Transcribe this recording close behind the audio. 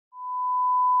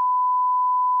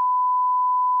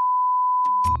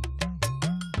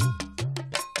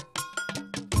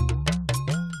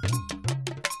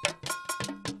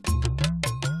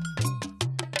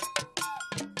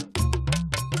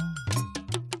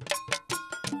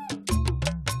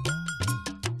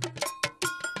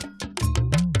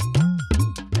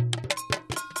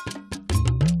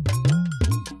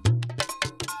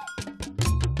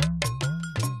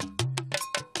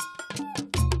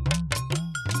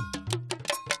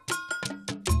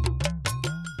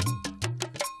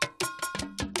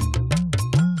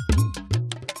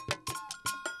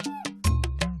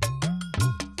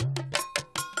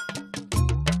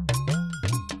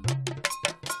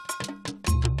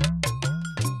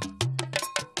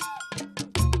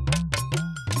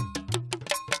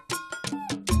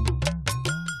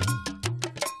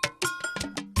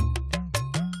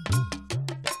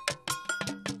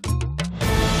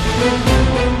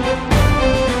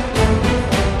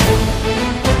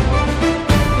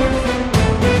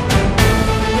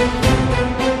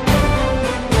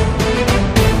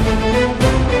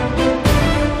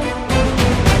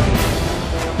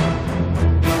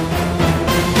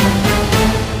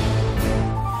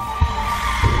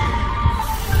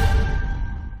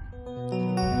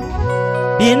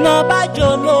Iná bá jó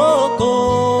lóko,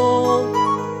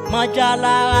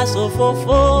 Majala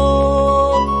sòfófó.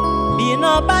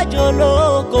 Iná bá jó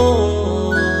lóko,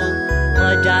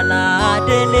 Majala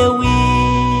délé wí.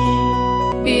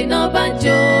 Iná bá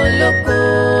jó lóko,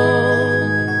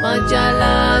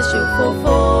 Majala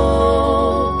sòfófó.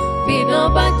 Iná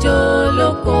bá jó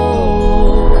lóko,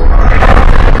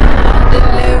 Majala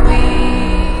délé wí.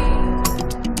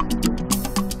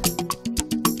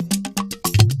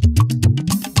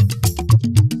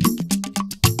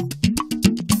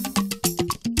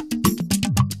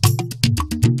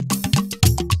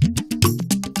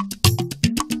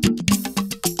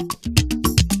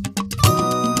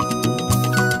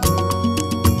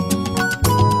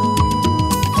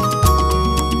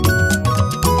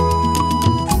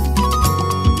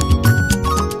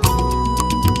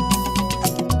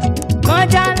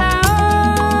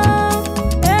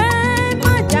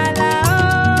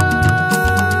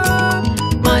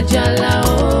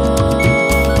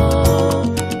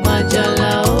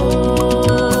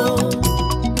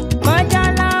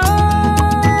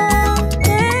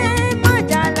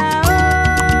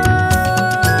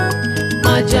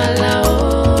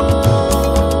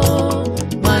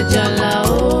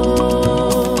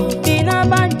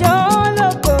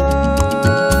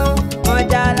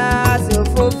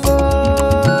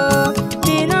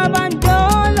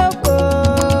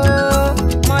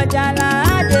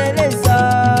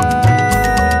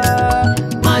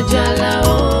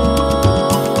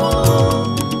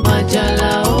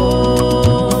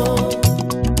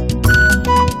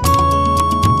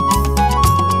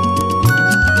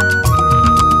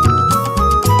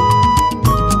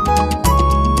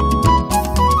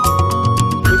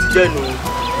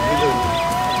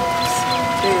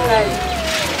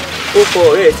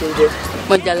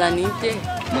 Majala ní jẹ́.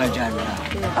 Majala.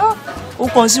 Ó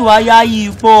kàn sí wa yáyí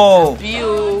pọ̀. Bí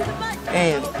o.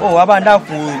 Ó wá bá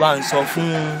dákun bá ń sọ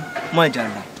fún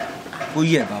Majala. Ó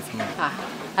yẹ̀ bá fún wa.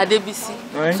 Adébísí,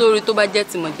 sórí tó bá jẹ́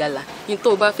ti Majala, ní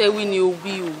tó bá fẹ́ wí ni o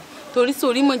wí o. Torí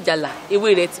sórí Majala,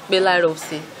 ewé rẹ̀ ti pẹ́ lára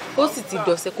ọ̀sẹ̀. Ó sì ti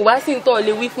dọ̀sẹ̀, kò bá sì ń tọ́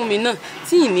lè wí fún mi náà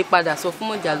tí ìní padà sọ fún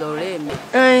Majala ọ̀rẹ́ mi.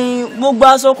 Gbogbo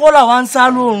aṣọ kọ́là wa ń sá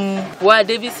lóorun. Wá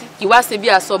Adébísí, kì wá ṣe bí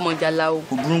aṣọ Majala o.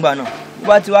 Kò burú gbà náà. Bó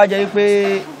bá ti wá jẹ́ pé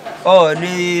ọ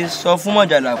lè sọ fún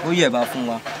Majala kó yẹ̀ bá fún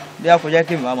wa bí a kò jẹ́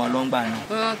kí mi wá máa lọ ń gbà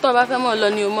náà. Tó bá fẹ́ mọ̀ lọ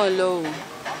ni o mọ̀ lọ o.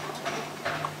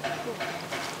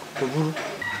 Kò burú.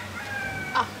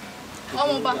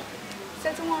 Ọmọọba ṣé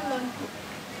tí wọ́n ń lọ ni.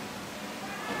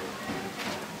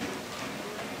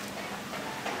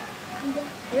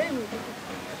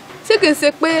 Ṣé kìí ṣe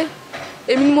pé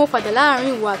èmi ni mo fàjà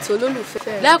láàrin ìwà àti olólùfẹ́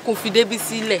rẹ̀? Lákùn fi débi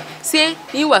sílẹ̀ ṣé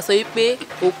ìwà sọ wípé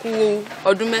òkú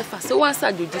ọdún 6 ṣé wọ́n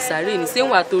ṣàjòjì sàárè ni ṣé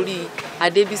wà torí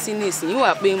Adébísí ní ìsìn ìwà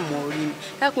pé mọ̀ rí ni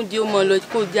lákùn di ó mọ lọ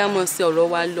kó já mọ́ sí ọ̀rọ̀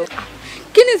wa lọ.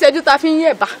 Kí ni ìṣẹ́jú ta fi ń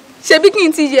yẹ̀bá? Ṣebí kí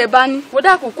n ti yẹ̀bá ni? Mo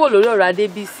dákun kó lórí ọ̀rọ̀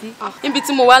Adébísí níbi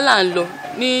tí mo wá là ń lọ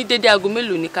ní dédé aago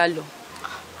mélòó ní ká lọ.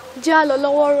 Jẹ́ á lọ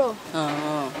lọ́wọ́ rọ̀.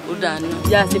 Ó dáa náà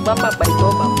yá a ṣe pápápá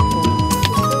ìjọba kọ̀ọ̀kan.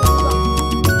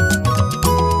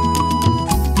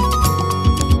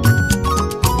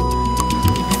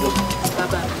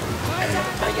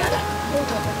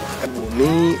 Ní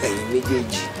ẹ̀yin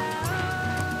méjèèjì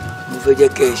mo fẹ́ jẹ́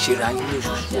kẹ́ ẹ ṣera yín ní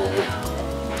òṣùṣù ọwọ́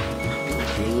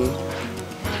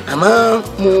àmọ́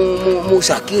mo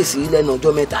ṣàkíyèsí lẹ́nu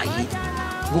ọjọ́ mẹ́ta yìí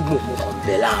gbogbo nǹkan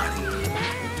bẹ láàrin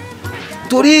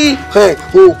torí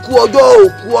òkú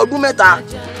ọdún mẹ́ta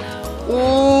ó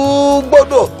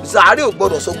gbọ́dọ̀ sàárè ò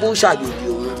gbọ́dọ̀ sọ pé ó ṣàjòjì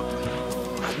òun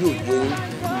àbí òye yín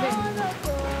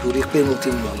torí pé mo ti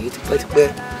mọ̀ yín tipẹ́tipẹ́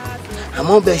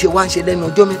àmọ́ bẹ́ẹ̀ ṣe wá ń ṣe lẹ́nu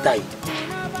ọjọ́ mẹ́ta yìí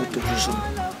ó tójú sí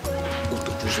mi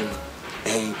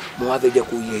ẹ̀yin mo wá fẹ́ jẹ́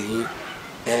kó yé yín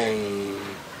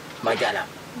Majala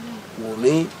wò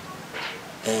mí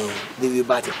bíbí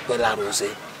bá ti pẹ́ lára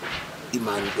ọ̀sẹ̀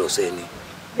ìmọ̀ àlùdọ̀sẹ̀ ni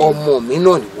ọmọ mi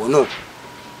náà nìwọ náà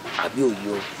àbí òye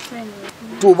o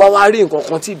tó o bá wá rí nǹkan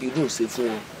kan tí ìbídùn ṣe fún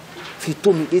ọ fi tó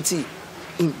mi létí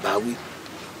ìbáwí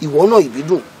ìwọ náà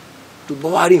ìbídùn tó bá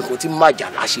wá rí nǹkan tí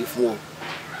Majala ṣe fún ọ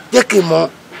jẹ́ kí n mọ̀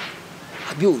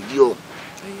àbí òye ọ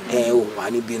ò wá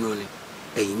ní bínú ni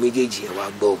ẹ̀yin méjèèjì ẹ wá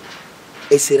gbọ́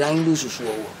ẹ ṣe ra yín lóṣooṣù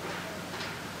ọwọ́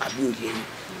àbí òye yín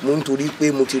mo ń torí pé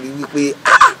mo ti rí wípé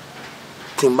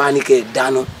tí n bá ní kẹ́ ẹ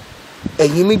dáná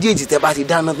ẹ̀yin méjèèjì tẹ́ bá ti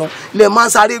dáná tán lẹ máa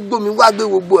ń sáré gbómi wá gbé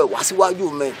gbogbo ẹ̀ wá síwájú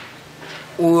mẹ́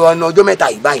ọ̀nà ọjọ́ mẹ́ta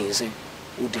yìí báyìí sìn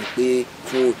ó di pé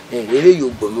fún eré yóò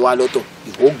gbọ̀n mi wá lọ́tọ̀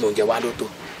ìwọ gbọ̀n jẹ wá lọ́tọ̀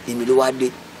èmi ló wá dé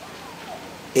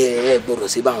ẹ gbọ́dọ̀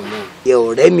sí báwọn náà ẹ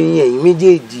ọ̀rẹ́ mi ẹ̀yin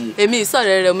méjèèjì. èmi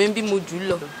ìsọ̀rẹ́ rẹ̀ mi ń bí mo jù ú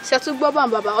lọ. ṣètò gbọ́ bá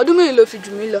bàbá ọdún mẹ́rin ló fi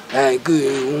jù mí lọ. kí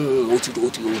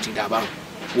o ti dà báwọn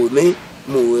kò mí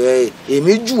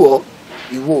èmi jù ọ́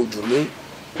ìwọ ò jù mí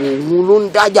òun ló ń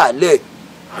dájà lẹ̀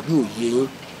àbí òye yín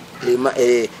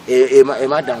ẹ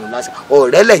má dàrún lásán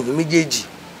ọ̀rẹ́ lẹ́yìn méjèèjì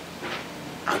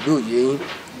àbí òye yín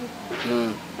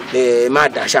ẹ má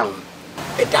dàṣà wọn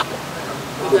ẹ dàpọ̀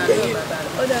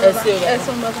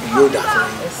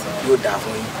yóò dà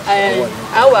fún yín.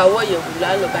 àwọ̀ àwọ̀ yẹ̀wò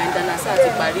lálọ́ bá ń dáná sáà ti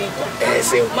parí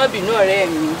ìjà mọ́bìnú ọ̀rẹ́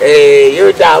mi.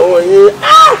 yóò dà fún yín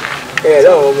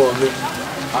lọ́wọ́ ọmọ mi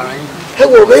ẹ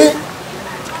wò mí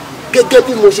gẹ́gẹ́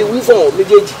bí mo ṣe wí fún àwọn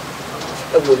méjèèjì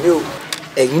ẹ wò mí o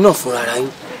ẹ̀yin náà fúnra ara yín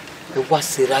ẹ wá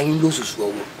ṣera yín lóṣooṣù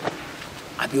ọwọ́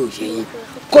àbí òye yín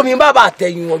kómi bàbá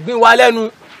àtẹ̀yìn ọ̀gbìn wa lẹ́nu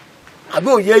àbí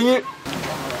òye yín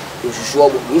òṣùṣù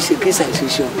ọwọ́ kì í ṣe kí ṣàìṣe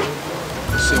ṣe ọ̀gbìn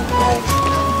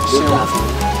ló dáa fún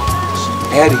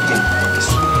ẹ rí jẹ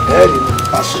ẹ rí mu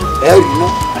ẹ rí ná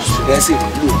ẹ sì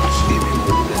rí lò èmi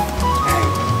kò rí bẹ́ẹ̀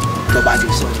tó bá ti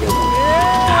sọ ìyẹn kù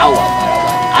àwọn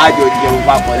àjọ jẹun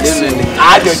papọ̀ lẹ́nu ni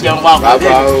àjọ jẹun papọ̀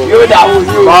lẹ́nu yóò dáwọ́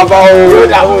yín o yóò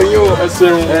dáwọ́ yín o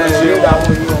yóò dáwọ́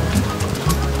yín o.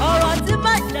 ọ̀rọ̀ tí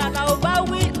Majala ò bá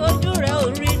wí ojú rẹ̀ ò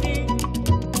rí ni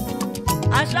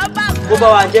àṣà bá kọ́. bó bá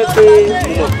wa jẹ́ pé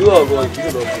mo mọ̀ pé ọ̀rọ̀ ìdílé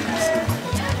lọ kì í sí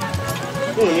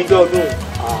fún onídọ́ọ̀dún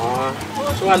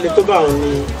tí wọ́n á lè tó bá wọn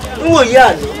ní níwòye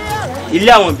àná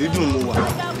ilé àwọn ìbídùn mo wà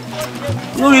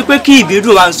lórí pé kí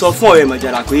ìbídùn wa ń sọ fún ọ̀rẹ́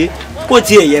Majala pé kó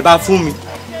ti ẹ̀yẹ bá fún mi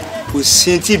kò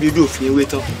sí tí ìbídùn fi ń wé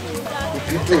tán.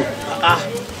 ìbídùn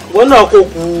wọn náà kò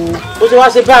kú ó ti wá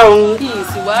ṣe báwọn. kí n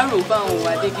sì wá rò báwọn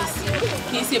wà débi sí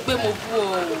kì í ṣe pé mo bú ọ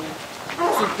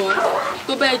ṣùgbọ́n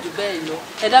tó bẹ́ẹ̀ jù bẹ́ẹ̀ lọ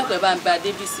ẹ dákun ẹ bá ń bẹ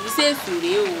Adébísí iṣẹ́ èṣù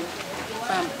rèé o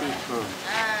bá ń bẹ.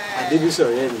 Adébísí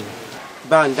ọ̀rẹ́ mi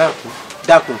bá ń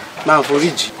dákun máa ń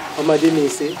foríjì ọmọdé ní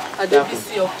iṣẹ́.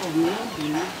 Adébísí ọkùnrin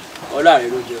obìnrin. ọlá rẹ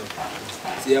ló jẹ ọ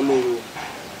tí ẹ mú ro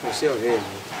kò sí ọ̀rẹ́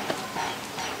mi.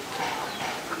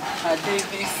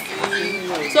 Adébísí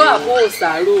sọ àpò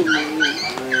sàárò mi ni.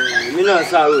 èmi náà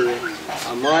sàárò rẹ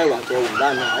àmọ́ ìwà tó wù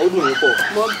lánàá ó dùn mí pọ̀.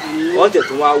 mọ́ bínú. wọ́n tẹ̀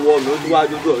tún wá wọ́ mi ó tún wá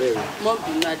dójú ọ̀rẹ́ rẹ. mọ́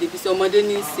bínú Adébísí ọmọdé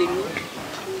ní í ṣe mí.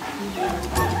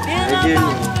 ẹ jẹ́ nù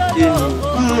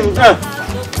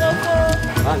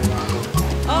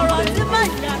ọ̀rọ̀ tí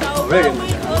Majala ò bá wí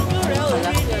ojú rẹ̀ ò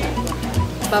rí ni.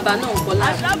 bàbá náà ń kọ́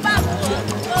láti. àṣà bá kọ́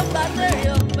tó gba sẹ́rì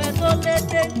ọ̀pẹ tó lé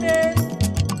téńté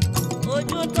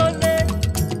ojú tó lé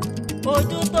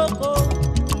ojú tó kó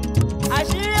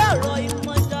àṣírí ọ̀rọ̀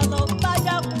ìmọ̀jàlọ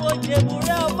bájá kú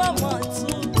ojèbúrẹ́ ọgbọ́mọ̀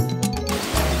tú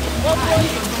gbogbo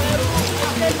ìfẹ́rù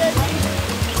ìdílé ní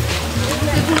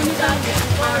ilé ìdájọ́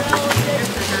ọ̀rẹ́ òde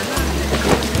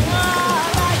wọn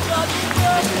alájọ bí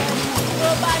yóò lè tó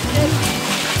bá ṣe bí.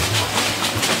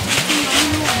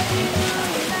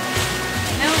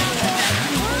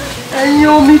 ẹ̀yin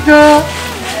omidan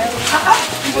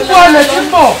gbogbo ọ̀nà tí ń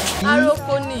bọ̀.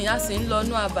 aróko ni a sì ń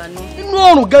lọ́nú àbànú. inú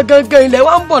oòrùn gangan ilẹ̀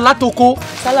wa ń bọ̀ látoko.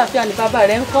 sálàfíà ni bàbá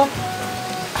rẹ̀ ń kọ́.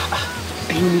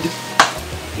 ẹ̀yin omidan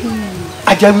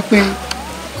a jẹ́ wípé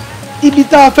ibi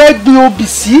tá a fẹ́ gbin obì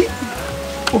sí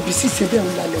ṣe bẹ́ẹ̀ ń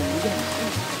lalẹ̀ nílẹ̀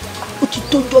ó ti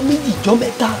tójọ́ méjì jọ́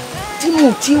mẹ́ta tí mo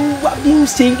ti ń wá bí ń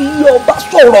ṣe rí ọba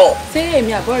sọ̀rọ̀. ṣé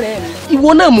èmi àbọ̀rẹ́ mi. ìwọ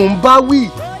náà mò ń bá wí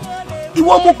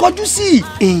ìwọ mo kọjú sí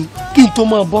kí n tó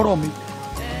máa bọ́rọ̀ mi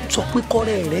sọ pé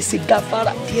kọ́rẹ́ rẹ ṣe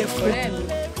gáfárà díẹ̀ fún ọ̀rẹ́ mi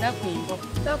dákun ìbọn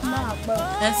dákun máa pa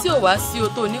ẹ sí ò wá sí o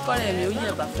tó oníkọ́rẹ́ mi ó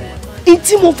yẹ̀bà fún wa. n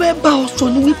tí mo fẹ́ bá ọ sọ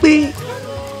ni wípé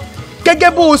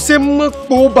gẹ́gẹ́ bó o ṣe mọ̀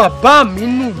pé bàbá mi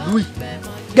nùlù yìí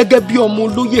gẹ́gẹ́ bí ọmọ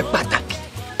olóyè pàtàkì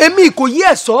èmi kò yí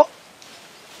ẹ̀sọ́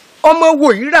ọmọ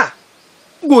wòyíra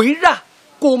wòyíra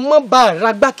kò mọ́ bá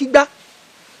ara gbákígbá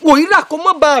wòyíra kò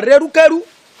mọ́ bá ara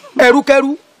ẹrúkẹ́rú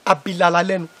àbìlàlà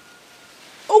lẹ́nu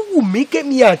ó wù mí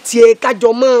kémi àti ẹ kájọ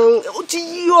mọ́ ó ti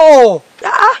yí ọ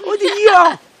ó ti yí ọ.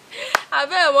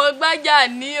 abẹ́ ẹ̀wọ̀n gbájà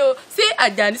ní o ṣé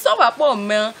Àjàní sọ̀wápọ̀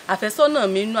mọ́ àfẹ́sọ́nà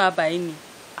mi nínú àbáyé ni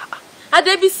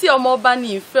Adébísí ọmọ ọba ní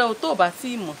ìfẹ́ o tó bá tí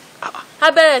ì mọ̀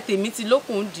abẹ́rẹ́ tèmi ti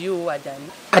lókun dì o Àjàní.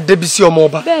 Adébísí ọmọ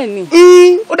ọba. bẹ́ẹ̀ni.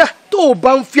 ó dà tó o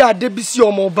bá ń fi Adébísí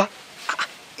ọmọ ọba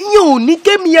ìyẹn ò ní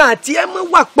kémi àti ẹ mọ́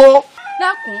wà pọ̀.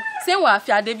 dákun ṣé wàá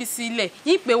fi Adébísí lẹ̀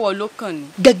yín pé wọ́n ló kàn ní.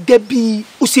 gẹ́gẹ́ bí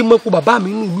ó ṣe mọ̀ pé bàbá mi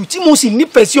nù ìlú tí mo sì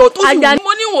nífẹ̀ẹ́ sí ọ tó sì. Àjàní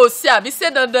mo ní wò ó ṣe àbí ṣé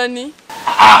dandan ni.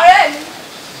 ọ̀rẹ́ mi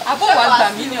àbó wàá gbà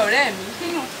mí ni ọ̀rẹ́ mi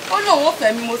ó lóun ó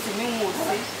fẹ́ mi mo sì ní wò ó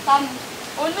ṣe tánú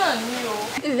ó náà ní o.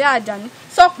 ilé Àjàní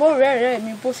sọ́pọ̀ ọ̀rẹ́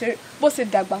mi bó ṣe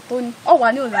dàgbà tó ní ọ̀wà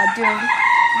ní òǹlàdé orí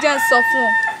jẹ́ ń sọ fún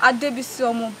ọ Adébísí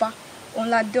ọmọọba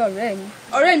òǹlàdé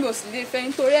ọ̀rẹ́ mi ò sì lè fẹ́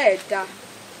nítorí ẹ̀ dáa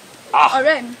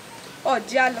ọ̀rẹ́ mi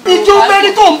ọ̀dí á lọ. ìjọ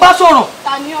mẹ́rin tó ń bá sọ̀rọ̀.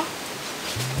 tani ọ́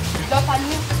lọ tani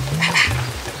ọ́.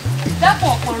 dákun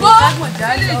ọ̀pọ̀lọpọ̀ dágbọ̀n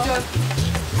jálè jọ.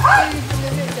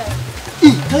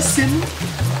 nǹkan ṣe mí.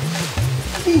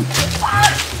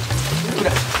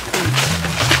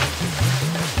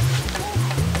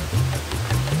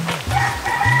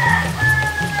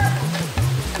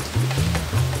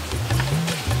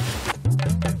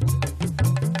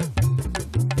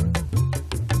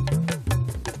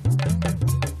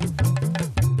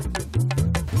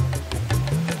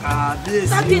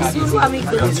 kábíyèsí olúwa mi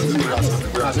gbèrò.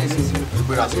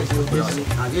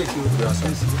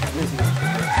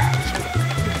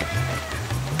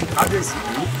 kábíyèsí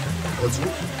Ọ̀tún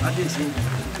kábíyèsí.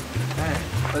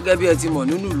 gẹ́gẹ́ bí ẹ ti mọ̀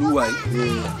nínú ìlú wa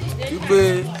yìí wípé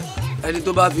ẹni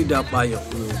tó bá fi dà pààyàn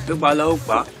pípa la ó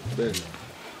pa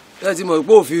ẹ ti mọ̀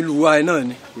pé òfin ìlú wa yìí náà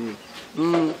ni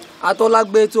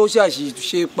atọ́lágbé tó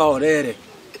ṣàṣìṣe pa ọ̀rẹ́ rẹ̀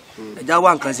ẹ̀já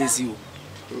wá nǹkan ṣe sí o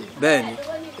bẹ́ẹ̀ ni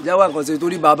ẹ̀já wá nǹkan ṣe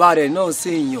torí bàbá rẹ̀ náà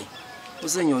ṣèyàn ó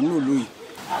ṣèyàn ní ìlú yìí.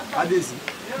 kábíyèsí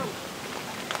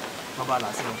bàbá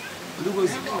làṣẹ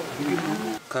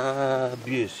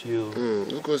kábíyèsí o.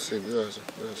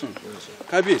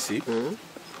 kábíyèsí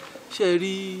ṣe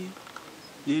rí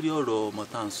lérí ọ̀rọ̀ ọmọ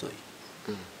tá à ń sọ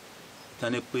yìí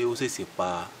tani pé ó ṣèṣì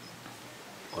pa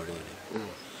ọ̀rẹ́ rẹ̀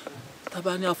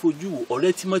tábà ní àfojú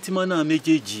ọ̀rẹ́ tímọ́tímọ́ náà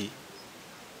méjèèjì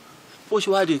bó ṣe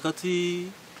wá di nǹkan tí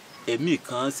ẹ̀mí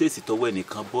kan ṣèṣì tọwọ́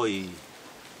ẹnìkan bọ́ yìí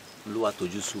ló wá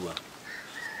tójú sú wa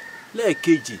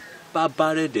lẹ́ẹ̀kejì bàbá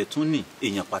rẹ̀ dẹ̀ tún ní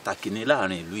èèyàn pàtàkì ní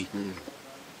láàrin ìlú yìí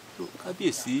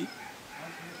kábíyèsí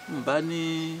nbá ní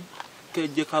kẹ́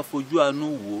jẹ́ ká fojú àánú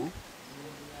wò ó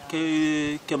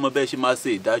kẹ́ mọ̀ bẹ́ẹ̀ ṣe máa ṣe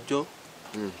ìdájọ́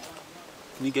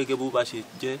ní gẹ́gẹ́ bó bá ṣe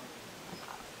jẹ́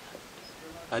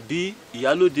àbí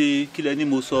ìyálóde kílẹ̀ ni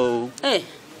mo sọ o.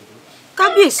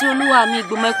 kábíyèsí olúwa mi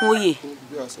ìgbọmẹkùn oyè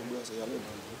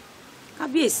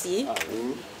kábíyèsí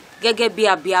gẹ́gẹ́ bí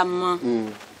abiyamọ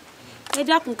ẹ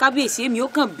dákun kábíyèsí èmi ó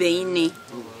kàn bẹ̀yìn ni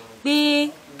pé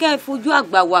kẹ́ ẹ fojú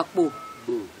àgbà wà pò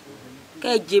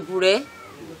kẹ́ ẹ jèbùrẹ́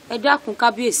ẹ dákun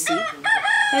kábíyèsí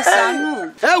ẹ ṣàánú.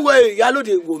 ẹ wo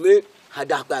ìyálóde wò mí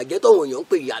àdàpọ̀ àjẹtọ̀ wọ̀nyàn ń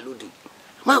pè ìyálóde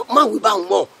má wí báwọn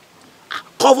mọ̀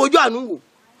kọ́ fojú àánú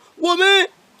wò mí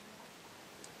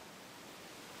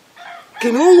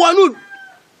kìnìún wọnú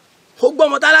ó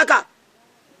gbọ́mọ tálákà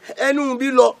ẹnu bí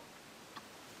lọ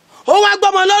ó wá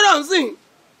gbọ́mọ lọ́rọ̀ nsìn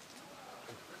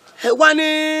ẹ wá ní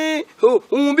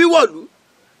ohun bí wọ̀lú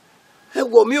ẹ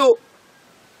wò mí o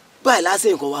báyìí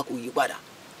lásìkò nǹkan wa kò yí padà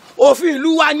òfin ìlú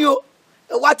wa ni o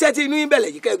ẹ wá tẹ́tí inú ìbẹ̀lẹ̀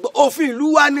yìí kẹ́ ẹ gbọ́ òfin ìlú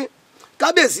wa ni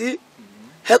kábíyèsí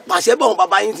ẹ pàṣẹ bọ́n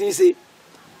bàbá yín ti ń ṣe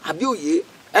àbí òye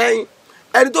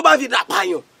ẹni tó bá fi dà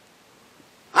pààyàn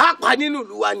á pa nínú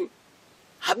ìlú wa ni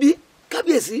àbí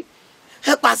kábíyèsí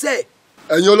ẹ pàṣẹ.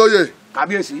 ẹ̀yin olóyè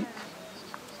kábíyèsí.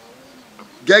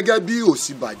 gẹ́gẹ́ bí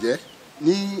òsì bàjẹ́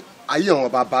ní ayé àwọn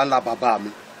baba ńlá bàbá mi.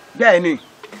 bẹ́ẹ̀ ni.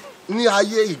 ní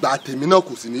ayé ìgbà tèmi náà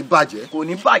kò sì ní bàjẹ́. kò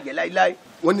ní bàjẹ́ láíláí.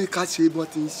 wọ́n ní ká ṣe bọ́n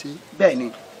ti ń ṣe. bẹ́ẹ̀ ni.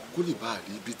 kó lè bá a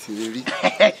rí ibi tí ń rí.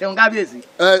 ṣeun kábíyèsí.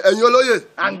 ẹ̀yin olóyè.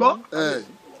 à ń gbọ́.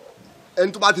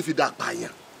 ẹni tó bá ti fi dà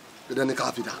pààyàn dandan ni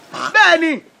ká fi dà pa. bẹ́ẹ̀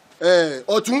ni.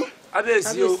 Ọ̀tún.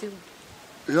 kábíyèsí o.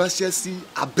 ránṣẹ́ sí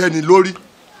abẹ́nilórí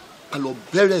a lọ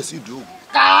bẹ̀rẹ̀ sí ìdúró.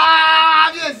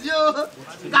 kábíyèsí o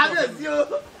kábíyèsí o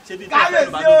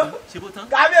kábíyèsí o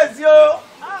kábíyèsí o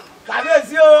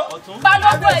kábíyèsí o.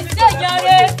 balógun ẹ̀ ṣe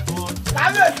ìyànre.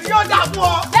 kábíyèsí yóò dà fún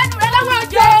ọ. lẹ́nu rẹ lọ́wọ́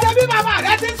jẹ́. ṣé bí bàbá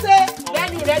rẹ ti ń ṣe.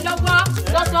 lẹ́nu rẹ lọ́wọ́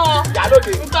lọ́sọ̀.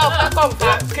 Ìyálóde. ntọ́ ọ̀fẹ́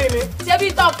kọ̀ǹkà. kí ni. ṣé bí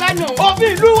tọ́ ọ̀fẹ́ nù. òfin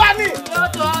ìlú wa ni.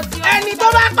 ẹni tó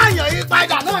bá pààyàn yìí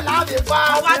padà náà láàbì pa.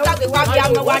 wá tàbí wá bí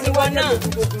amọ̀ wá ní wọn náà.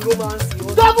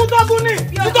 tógún ni.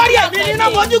 kọ́rí ẹ̀mí ní iná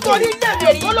mojú kọ́ ní ilé mi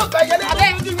ògbólò gbẹ̀yẹ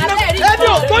lẹ́yìn ẹ̀mí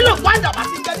ògbólò pàǹdà bá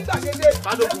ti jẹ nígbà gẹ́gẹ́.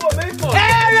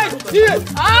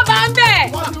 ọba ń bẹ̀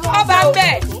ọba ń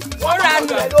bẹ̀ wọ́n ra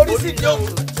nù. ìdí ògún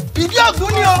ni o. ìdí ògún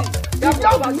ni o.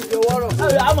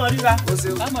 àmọ̀ ríra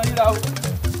àmọ̀ ríra o.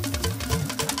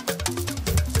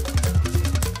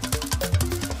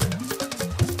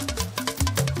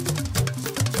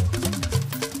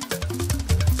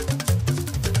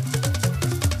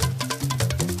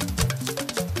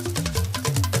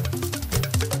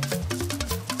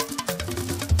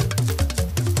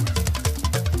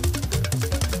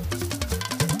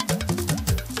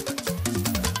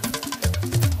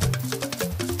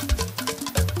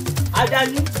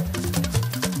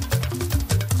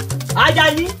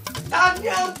 Àjàní. Ta ni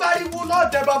à ń pariwo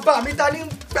lọ́dẹ bàbá mi? Ta ni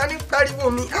ń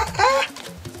pariwo mi?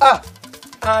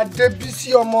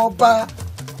 Adébísí ọmọ ọba.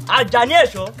 Àjàní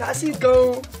ẹ̀ṣọ́. Kásì gan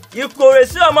o. Ìkòrè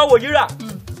sí ọmọ wòyíra.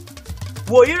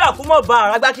 Wòyíra kú mọ̀ bá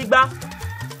àrágbákígbá.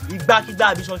 Ìgbàkígbá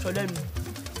àbí ṣọṣọ lẹ́nu.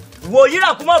 Wòyíra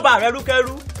kú mọ̀ bá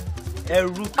rẹ́rúkẹ́rú.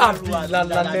 Ẹ̀rúkẹ́rú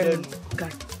àbílálá lẹ́nu.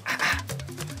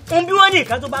 Ohun bí wọ́n ní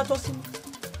ìka tó bá tọ́ sí mọ́.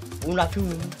 Òun la fi ń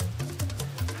wọnú.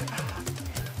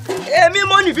 Èmi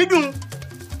mọ nìbídùn.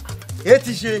 Èé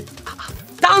ti ṣe.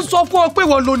 Tá ń sọ fún ọ pé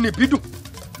wọ́n lo nìbídùn.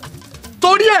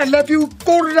 Torí ẹ̀ lẹ fi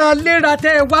kóra léra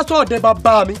tẹ́ ẹ wá sọ̀dẹ̀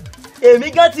bàbá mi.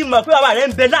 Èmi gan ti mọ̀ pé bàbá rẹ̀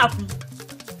ń bẹ láàfin.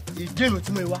 Ìdènà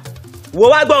tí mo wá. Wò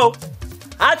wá gbọ́ o.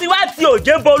 Àti wá ti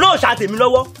òjé bo olóòṣà tèmi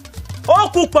lọ́wọ́. Ó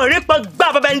kú pọ̀nrípọ̀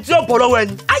gbá bàbá ẹni tí ó bọ̀ lọ́wọ́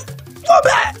ẹni. Ai tó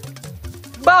bẹ́ẹ̀.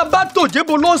 Bàbá tòjé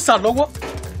bo olóòṣà lọ́wọ́.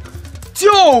 Tí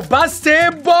ò bá ṣe é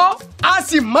bọ́, a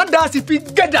sì mọ́dà a sì fi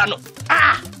gẹ̀dànù.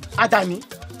 Àjàní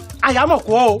àyàmọ̀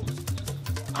kọ́ o.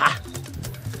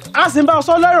 A sì ń bá ọ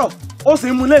sọ lọ́rọ̀ ó sì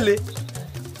ń mú lélẹ̀.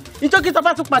 Ìjọ́ kí tọ́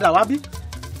bá tún padà wá bí.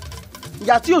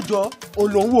 Ìyá tí òjò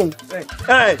olóhùn òun.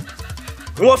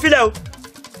 Ìwọ̀n fílẹ̀ o.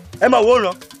 Ẹ máa wò ó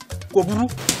ràn kò burú.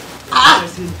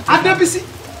 Adébísí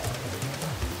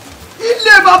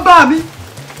ilé bàbá mi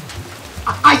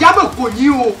àyàmọ̀ kò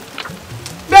yín o.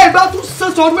 Bẹ́ẹ̀ bá tún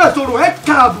sẹ́sọ ọdún ẹ̀ sọ̀rọ̀ ẹ̀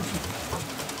ká àbùkù.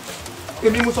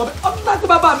 Èmi mo sọ bẹ́ẹ̀ ọdún láti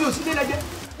bàbá mi ò sí nílẹ̀ jẹ́.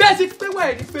 Bẹ́ẹ̀ sì pé wá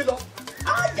ẹ̀rí pé lọ.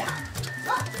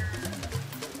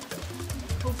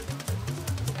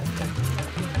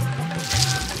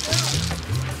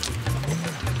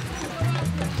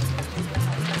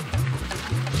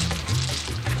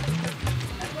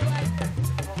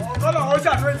 Ọlọ́run ó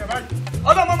ṣàánú èèyàn báyìí.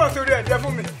 Ọlọ́run mọ̀ sórí ẹ̀jẹ̀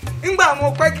fún mi. Ńgbà mo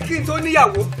pẹ́ kí n tó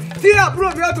níyàwó. Tí àbúrò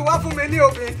mi ó tún wá fún mi ní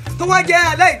obìnrin tó wá jẹ́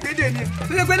aláìgbédè ni.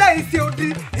 Tó ṣe pé láì ṣe odi,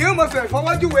 yóò mọ̀ fẹ́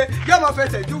fọwọ́júwe, yóò mọ̀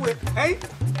fẹsẹ̀ júwe.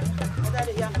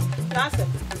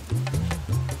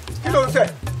 Kí ló ń ṣe?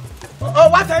 Ọ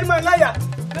wá tẹ̀lé mọ́ ẹ láyà.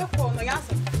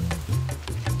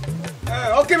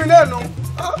 Ó kí mi náà nù.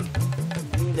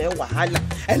 Ilẹ̀ wàhálà.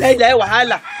 Ilẹ̀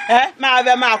wàhálà. Máa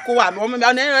fẹ́ máa kó wa, ọmọ mi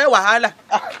ilẹ̀ wàhálà.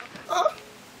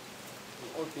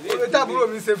 Orí tábúrò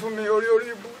mi ṣe fún mi orí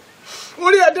ibú.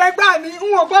 Orí ẹ̀dá ẹgbẹ́ mi ń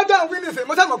wọ̀n gbọ́dọ̀ àwọn wínísì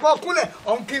mo sábà kọ́ ọkúnlẹ̀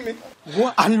ọ̀hún kí mi.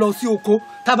 Wọ́n à ń lọ sí oko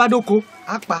tábádóko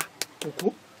á pa kòkó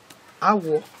á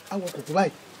wọ kòkó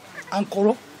báyìí à ń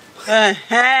kọ́rọ́.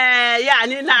 Yà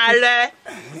ní náà rẹ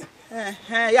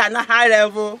yà náà rẹ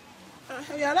fo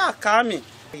yàrá ká mi.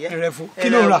 Ẹrẹ̀fọ́ kí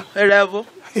ló rà? Ẹrẹ̀fọ́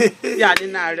yà ní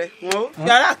náà rẹ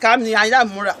yàrá ká mi àyà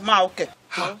múra máa kẹ̀.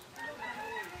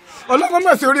 Ọlọ́mọ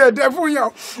mọ̀ sí orí ẹ̀dẹ́ fún yàn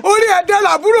orí ẹ̀dẹ́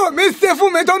làbúrò mi ṣe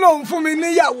fún mi tó lóun fún mi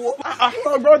níyàwó.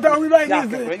 Ọgbọ́n tó wí báyìí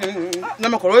nìyí.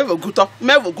 Nọmọkọ̀rọ̀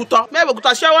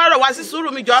mẹ́wògùtọ̀ ṣé wọ́n rọ̀ wá sí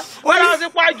sùúrù mi jọ wọ́n lọ sí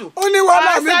pàjù. Ó ní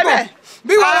wàhálà mi pọ̀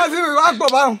bí wàhálà sí mi wá pọ̀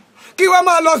báwọn kí wọ́n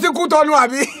máa lọ sí Kútọ́nù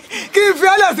àbí kí n fi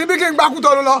ẹlẹ̀ síbi kí n gba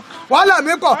Kútọ́nù lọ wàhálà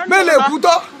mi pọ̀ mélòó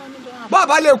kútọ́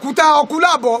bàbá lè kú tán ọkú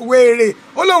làbọ̀ wèrè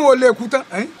ó lóun ò lè kú tán.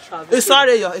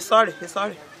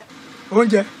 Ìsọ̀rẹ̀.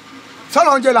 Oúnjẹ sọ́nà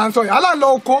oúnjẹ là ń sọ yìí àlà ń lọ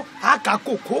oko àkà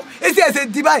kòkó èsì ẹ̀sẹ̀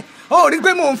di báyìí ó rí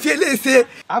pé mò ń fi eléyìí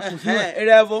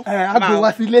Ẹrẹ̀fọ́ àgbò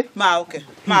wá sílé. máa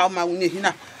wù ní èyí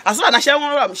náà àsọ̀rọ̀ náà ṣé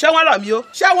wọ́n rọ̀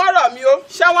mí o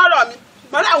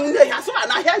mọ̀lá àwọn ilé àsọ̀rọ̀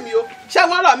náà hẹ́ mi o ṣé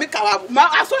wọ́n rọ̀ mí kàwá mọ́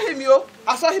asọ́hìn mi o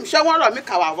asọ́hìn ṣé wọ́n rọ̀ mí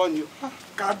kàwá bọ́ ni o.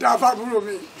 Kàdá fábúrò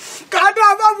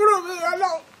mi yẹn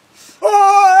lọ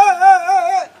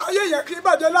ayé yẹn kì í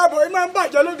bàjẹ́ láàbọ̀ ẹ máa ń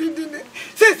bàjẹ́ lódìdí ni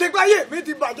ṣé ìṣèpá ayé mi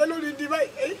ti bàjẹ́ lódìdí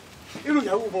báyìí irú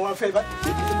ìyàwó mo wá fẹ́ báyìí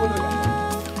ṣé kìí ṣe kó lọ yàrá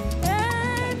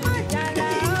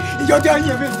ìjọ tí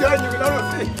ayé mi lọ́rọ̀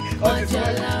sí ọ̀sẹ̀ sí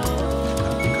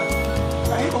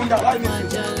ayé òun dàbá ní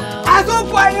sí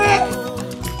àtọ́kù ayé.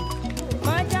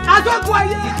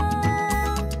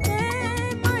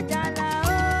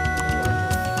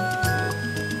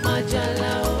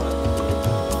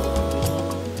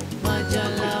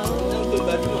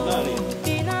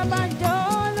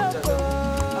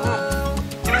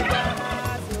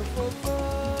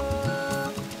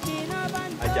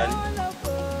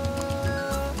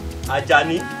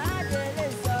 Àjàní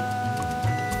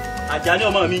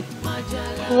ọmọ mi.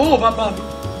 Ó bàbá mi.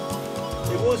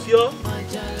 Èwo sí ọ?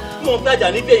 Mo ń pẹ́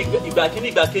Àjàní bí ìgbà kíní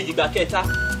ìgbà kejì ìgbà kẹta.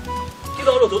 Kí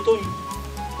lọ́rọ̀ tó tó yín?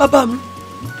 Bàbá mi.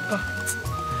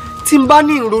 Tí n bá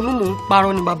ní ìrònú mò ń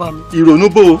parọ́ ni bàbá mi. Ìrònú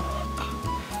bò ó?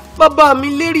 Bàbá mi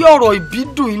lérí ọ̀rọ̀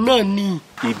ìbídùn iná ni.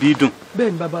 Ìbídùn?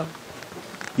 Bẹ́ẹ̀ ni bàbá mi.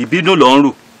 Ìbídùn ló ń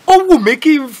rò. Ó wù mí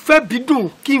kí n fẹ́ bídùn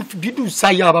kí n fi bídùn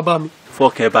sáyà bàbá mi.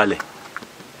 Fọkàn balẹ̀.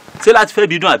 Ṣé láti fẹ́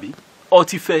bídùn àbí? Ó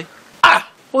ti fẹ́.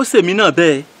 Ó ṣèmi náà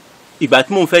bẹ́ẹ̀. Ìgbà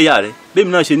tí mò ń fẹ́ yà rẹ̀ bẹ́ẹ̀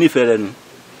mi náà ṣe nífẹ̀ẹ́ rẹ̀ nù.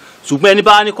 Ṣùgbọ́n ẹni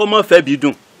bá ní kó mọ́ fẹ́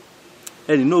bídùn.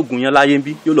 Ẹni náà ògùn yẹn láyé ń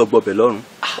bí yóò lọ gbọbẹ̀ lọ́rùn.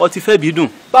 Ó ti fẹ́ bídùn.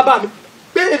 Bàbá mi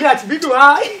pé èdè àti bídùn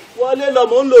á. Wọlé lọ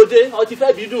mò ń lòde. Ó ti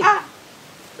fẹ́ bídùn.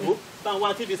 Bá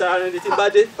wọn tí ibi sara rẹ̀ ti bá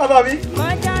dé. Bàbá mi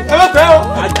ẹ má pẹ́ o.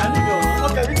 Àjàní mi ọ̀rọ̀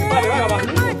ọkẹ́ mi ti balẹ̀ wá bàbá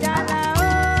mi.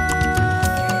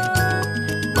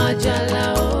 Majala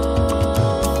o,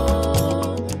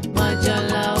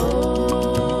 Majala o,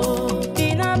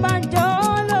 iná bá jó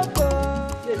lóko.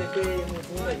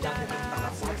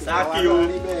 Sáàkì o.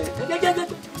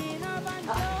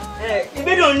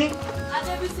 Ìbídùn ni.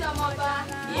 Adébísí ọmọọba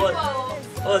yíbọ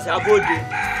o. Ọ̀sẹ̀ abóde.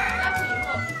 Láti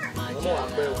yíbọ. Ọmọ wà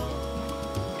pẹ́ o.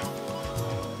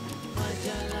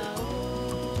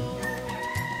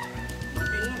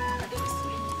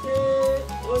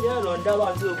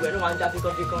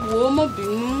 Wò ó mọ̀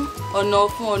bínú ọ̀nà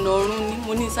ọ̀fun ọ̀nà ọ̀run ni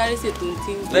mo ní sáré ṣètò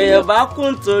tí ń gbé. Bẹ̀yẹ̀ bá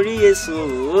kún torí èso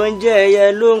oúnjẹ ẹyẹ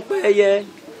ló ń pẹyẹ.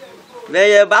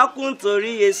 Bẹ̀yẹ̀ bá kún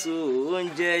torí èso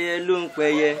oúnjẹ ẹyẹ ló ń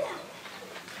pẹyẹ.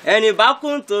 Ẹni bá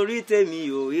kún torí tèmi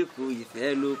ò ikú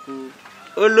ìfẹ́ ló kú.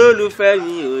 Olólùfẹ́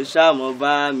mi ò ṣàmọ̀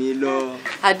bá mi lọ.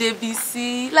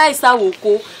 Adébísí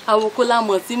láìsàwòkó àwòkó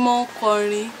lámọ̀ tí mò ń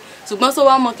kọrin ṣùgbọ́n sọ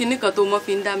wá mọ kinní kan tó mọ́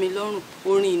fi ń dá mi lọ́rùn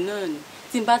orin náà ni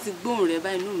tí n bá ti gbóhùn rẹ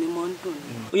báyìí inú mi máa ń dùn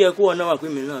ni. Ó yẹ kó wọn náà wà pé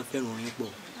mi náà fẹ́ràn orin pọ̀.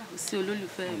 Sí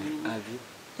olólùfẹ́ mi. Àbí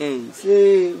ṣé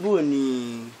bó ni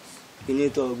kinní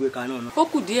tó gbé kaná náà. Ó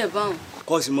kù díẹ̀ báwọn.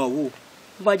 Kọ́ sì mọ̀ wò ó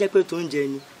bá jẹ́ pé tó ń jẹ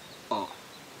ni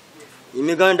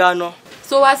èmi gan dáná.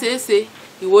 Sọ wá ṣeé ṣe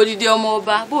ìwọ dídé ọmọ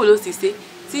ọba bó ló sì ṣe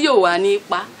tí yóò wà ní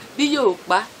ipa bí yóò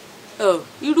pa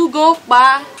irú gan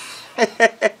pa.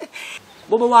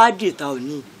 Bó bá wá dìta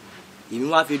òní èmi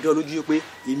wá fi dán lójú pé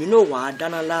èmi náà wà á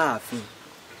dáná láàfin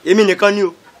èmi nìkan ni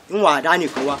o ń wà á dá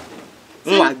nìkan wá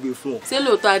ń wà á gbé fún ọ. Ṣé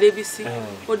lóòótọ́ Adébísí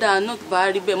ó dáa náà tó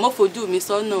bá rí bẹ́ẹ̀ mọ́ fojú mi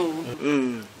sọ́nà o.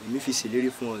 Èmi fi ṣèlérí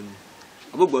fún ọ ni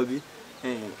àbúgbọ̀ bí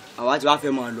àwa ti wá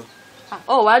fẹ́ máa lọ.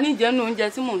 Ọ wá ní jẹnu oúnjẹ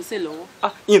tí mò ń sè lọ́wọ́.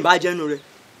 Yìnbọn bá jẹnu rẹ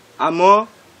àmọ́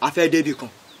a fẹ́ débi kan.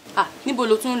 Níbo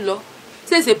ló tún ń lọ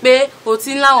ṣèṣe pé o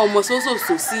ti ń láwọn ọmọ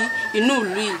sóṣòṣò sí inú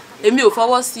ìlú yìí èmi ò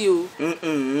fọwọ́ sí o.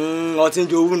 Ọtí ń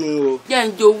jowú nu o. Jẹ́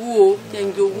ń jowú o jẹ́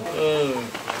ń jowú.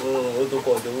 Ó tó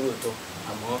kọ̀ jowú lóòótọ́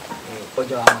àmọ́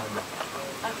kọjá wa máa lọ.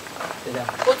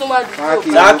 Ó tún máa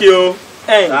dùn. Sáàkì o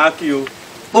sáàkì o.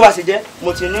 Bó bá ṣe jẹ́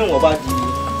mo ti ní ìwọ̀n bá di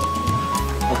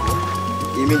ọ̀pọ̀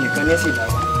èmi nìkan ní ẹ̀sìn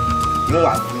ìdáwà yóò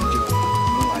wà ní oúnjẹ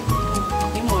yóò wà ní.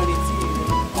 Ìmọ̀ retí rẹ̀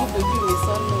wọ́n fojú mi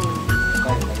sọ́nà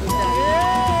o.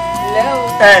 Lẹ́ o.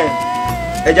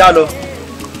 Ẹ já lọ.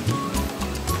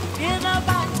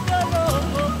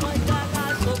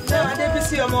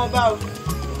 Adébísí ọmọ ọba o.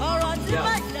 Ọ̀rọ̀ tí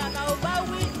Majala ò bá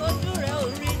wí ojú rẹ̀ ò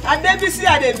rí. Adébísí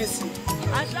Adébísí.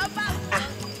 Àṣàbà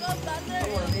tó bá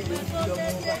tẹ̀lé ọ̀pẹ tó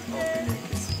dédé.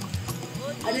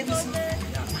 Adébísí.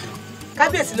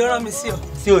 Kábíyèsí ló rán mi sí ọ.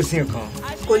 Sí ò sí nǹkan.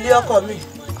 Kò lé ọkọ mi.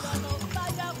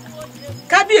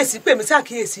 Kábíyèsí pè mí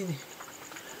ṣàkíyèsí ni.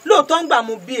 Lóòótọ́ ń gbà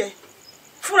mo bí ẹ.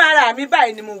 Fúnra ara mi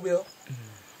báyìí ni mo wẹ̀ ọ́.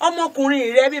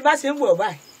 Ọmọkùnrin rẹ bí bá ṣe ń wẹ̀ ọ́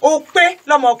báyìí. Ó pé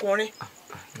lọ́mọkùnrin.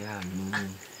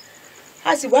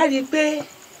 A sì wá rí i pé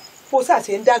bó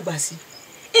ṣàṣe ń dàgbà sí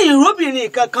ìróbìnrin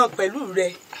kankan pẹ̀lú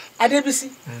rẹ Adébísí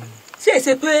ṣe é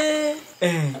ṣe pé.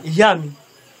 Ìyá mi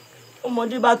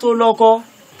ọmọdé bá tó lọ́kọ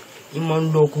ìmọ̀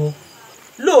ń lọ́kọ.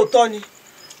 Lóòótọ́ ni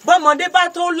bọ́mọdé bá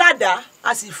tó ládàá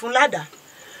a sì fún ládàá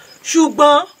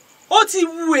ṣùgbọ́n ó ti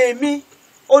wu èmi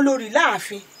olórí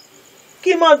láàfin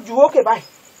kí n mọ jù ókè báyìí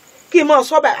kí n mọ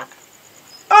sọ báyìí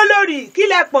olórí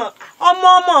kílẹ̀ pọ̀n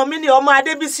ọmọ mi ni ọmọ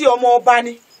Adébísí ọmọ ọba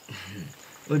ni.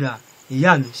 Ó dáa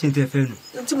ìyá mi ṣé tẹ fẹ́ nù.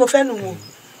 Tí mo fẹ́ nù wò.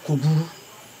 Kò burú.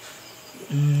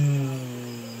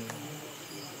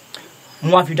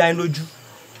 Mo wá fi dá yín lójú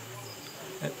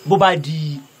bó bá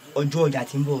di ọjọ́ ọjà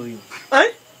tí ń bọ̀ yìí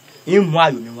yín mú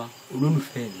ayọ̀ mi wá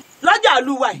olólùfẹ́ mi. Lọ́jà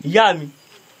àlùwà yìí. Ìyá mi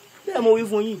bẹ́ẹ̀ mo wí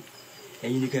fún yín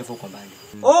ẹ̀yin ni kẹ́ ẹ fọkàn balẹ̀.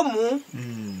 Ó mú.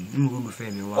 Mú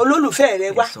olólùfẹ́ mi wá. Olólùfẹ́ rẹ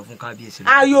wá. Ẹ sọ fún kábíyèsí.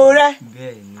 Ayọ̀ rẹ.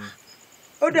 Bẹ́ẹ̀ ni.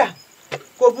 Ó dà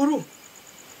kò burú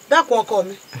dákun ọkọ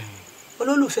mi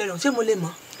olólùfẹ́ rẹ̀ ṣé mo lè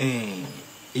mọ̀.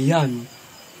 Ìyá mi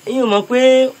ẹ̀yin mọ̀ pé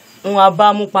wọn a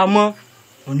bá mú pamọ́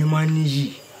onímọ̀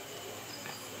níyì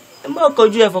má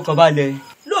kojú ẹ fọkànbalẹ̀.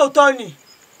 lóòótọ́ ni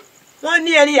wọ́n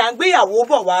ní ẹni à ń gbéyàwó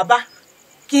bọ̀ wá bá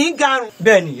kì í garùn.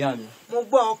 bẹ́ẹ̀ ni ìyá mi. mo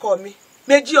gbọ́ ọkọ mi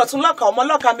méjì ọ̀tún lọ́kà ọmọ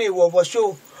lọ́kà mi ìwọ̀ ọ̀bọ̀ṣọ́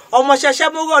ọmọ ṣẹṣẹ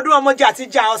mọ́rọ́ ọdún ọmọdé àti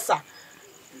já ọ̀sà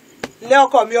lé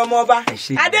ọkọ mi ọmọ ọba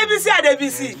Adébísí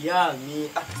Adébísí. ìyá mi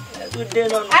ẹ tún dé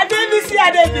náà. Adébísí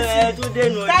Adébísí ẹ tún dé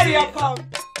náà. kárí ọkọ mi.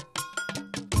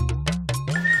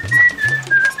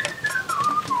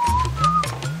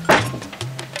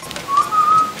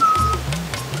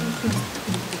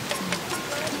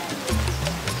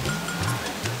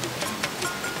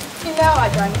 ilé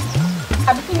àwàdà ni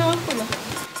àbí kí ni wọ́n ń pè lọ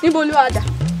níbo ló wàdà.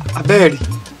 abẹ́ẹ̀rí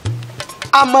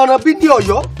àmọ̀ràn bí ní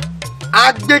ọ̀yọ́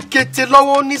agbẹ́kẹ̀tẹ̀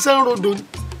lọ́wọ́ ní sanrodo ni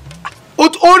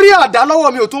orí àdá lọ́wọ́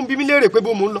mi ò tún bí mi léèrè pé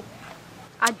bó mò ń lọ.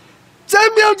 ṣé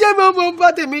mi ò jẹ́ mi ò bá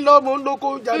tèmi lọ mò ń lọ kó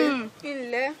jàre.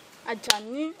 ilẹ̀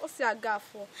Àjàní ó sì àga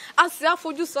àfọ̀ a sì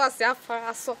àfojúsọ a sì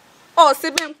àfarasọ ọ̀sẹ̀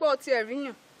bẹ́ẹ̀ ń pọ̀ ọtí ẹ̀rí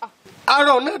yàn.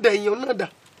 arọ náà dà èèyàn náà dà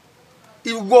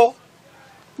ìwọ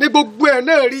ní gbogbo ẹ̀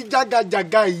náà rí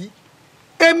jágajàga yìí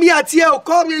èmi àti ẹ ò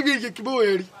kọ́ mi rí ìyèkìbó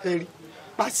ẹ̀rí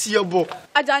pàṣẹ ọbọ.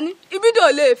 Àjàní ìbídùn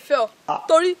ò lè fẹ́ ọ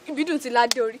torí ìbídùn ti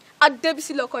ládé orí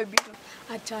Adébísí lọ́kọ ìbídùn.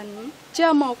 Àjàní jẹ́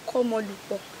ọmọ ọkọ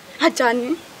ọmọlùpọ̀. Àjàní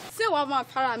ṣé wàá máa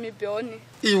fara mi bẹ̀ ọ́ ni.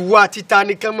 ìwọ àti ta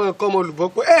ni kán máa kọ́ ọmọlùpọ̀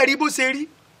pé ẹ rí bó ṣe rí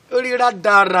orí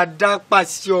rádaràda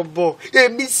pàṣẹ ọbọ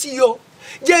èmi sí ọ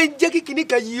jẹ́ kíkiní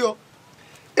kan yí ọ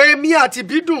èmi àti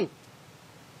ìbídùn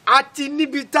àti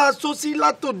níbi tá a sọ sí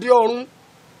látòdì ọ̀run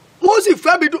wọ́n sì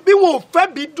fẹ́ bídùn bí wọn ò fẹ́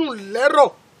bídùn lẹ́rọ̀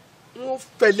wọ́n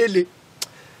fẹ́ lélẹ̀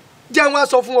jẹ́ wọn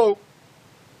sọ fún ọ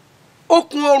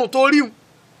okùn ọrùn tó rí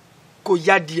kò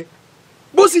yá díẹ̀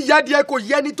bó sì yá díẹ̀ kò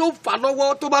yẹni tó fà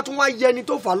lọ́wọ́ tó bá tún wá yẹni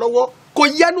tó fà lọ́wọ́ kò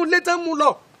yẹnu létí mú lọ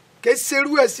kì í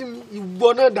ṣerú ẹ̀ sí mi ìwọ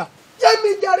náà dà yẹ́mi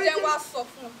járe. jẹ́ wàá sọ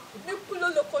fún ọ bí kú ló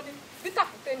lóko ni bí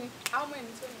tàkùtẹ́ ni àwọn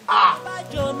ẹni tó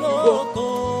ní.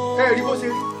 ẹ rí bó ṣe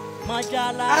rí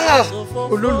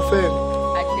olólùfẹ́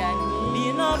mi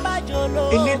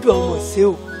elédùn ọmọ ṣe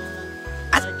o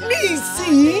ní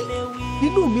ìsìn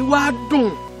inú mi wá dùn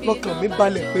lọ́kàn mi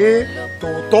balẹ̀ pé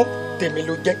tòótọ́ tèmi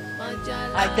ló jẹ́.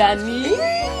 Àjàní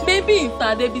bébí ìtàn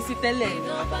Adébísí tẹ́lẹ̀ ni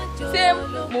ṣé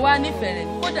mo wá nífẹ̀ẹ́ rẹ̀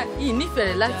kódà yìí nífẹ̀ẹ́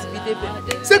rẹ̀ láti fi débẹ̀.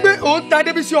 ṣé pé òun ta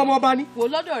Adébísí ọmọ ọba ni. wò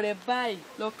lọ́dọ̀ rẹ báyìí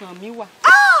lọ́kàn mi wà.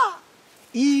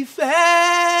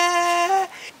 ìfẹ́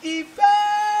ìfẹ́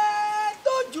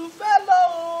tójú fẹ́ lọ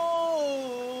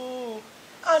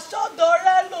àsọdọ̀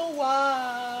rẹ ló wà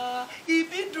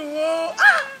ìbídùn o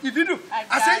ìbídùn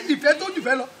àṣẹ ìfẹ́ tójú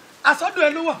fẹ́ lọ àsọdọ̀ ẹ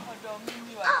ló wà. ọ̀dọ̀ mi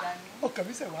ni Àjàní. ọkàn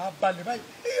mi sẹ̀ wá balẹ̀ báyìí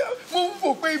mo ń fò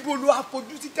pé ibo lo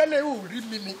àfojú sí tẹ́lẹ̀ ò rí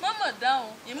mi ni. mọ́mọ́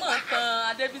dáhùn ìmọ̀ tan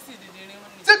Adébísí dìdìrín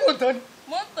ni. ṣé kò tán ni.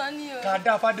 mo ń tan ni o. kà á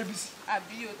dá fún Adébísí.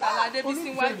 àbí o tala Adébísí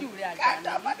wájú rẹ Àjàní. kà á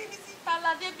dá fún Adébísí. tala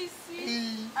Adébísí.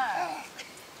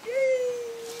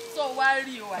 sọ wá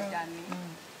rí o Àjàní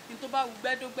ní tó bá wù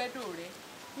gbẹ́dógbẹ́dó rẹ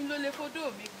ní ló lè fọdọ̀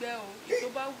mi gbẹ́ o ní tó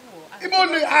bá wù ọ́. ibo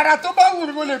ni ara tó bá wù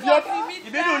ni mo lè fi ọ́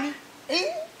ìbédò ni.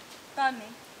 tani.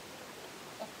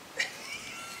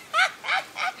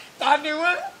 ta ni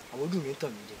wọ́n. àwọn ojú mi ń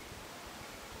tàn mí jẹ.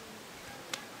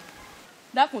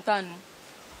 dákun tanu.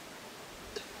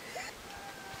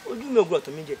 ojú mi ò gbọ́dọ̀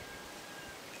tàn mí jẹ.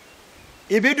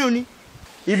 ìbídùn ni.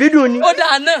 ìbídùn ni. ó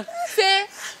dáa náà ṣé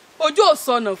ojú ò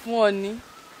sọnà fún ọ ni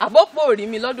àbọ̀pọ̀ ò rí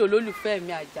mi lọ́dọ̀ olólùfẹ́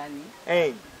mi Àjàní.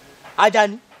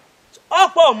 Àjàní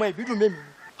ọ̀pọ̀ ọmọ ìbídùn mẹ́mi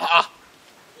ni.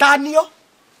 ta ni ọ́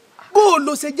bó o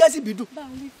lo ṣe jẹ́ sí ìbídùn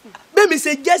bẹ́ẹ̀ mi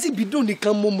ṣe jẹ́ sí ìbídùn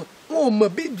nìkan mo mọ̀ wọn ò mọ̀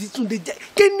bí ìbídùn lè jẹ́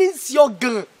kí ni ń ṣe ọ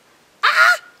gan-an.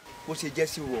 bó ṣe jẹ́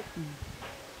sí wọ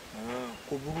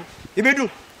kò burú ìbídùn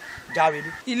jáwé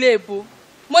ní. ilé ebo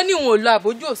mo ní wọn ò lọ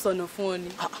àbójú òsànà fún ọ ni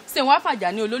ṣé wọn àfàjà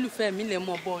ní olólùfẹ́ mi lè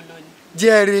mọ bọ́ọ̀lù ni.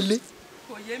 jẹ́ ẹrẹ́lẹ́.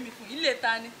 kò yé mi fún ilé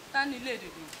ta ni ilé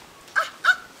dòdò.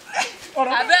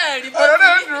 abẹ́ẹ̀rí bó ti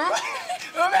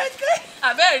rí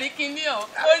abẹ́ẹ̀rí kinní ọ̀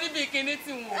ó rí bí kinní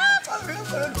tí wọn ò mọ̀.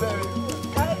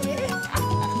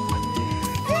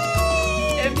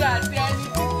 èmi àti ẹni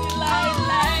títí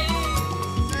láéláé.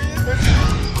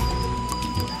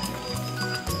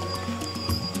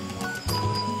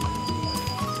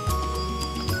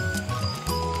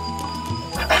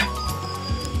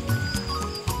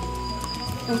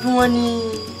 fún wọn ní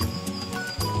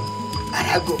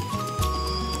àràgọ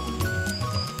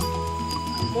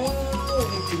àmọ́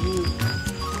lóòrè tèmi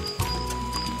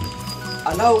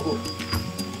aláwọ̀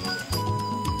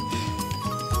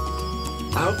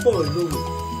à ń pọ̀ lóòrè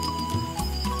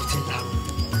ti lárò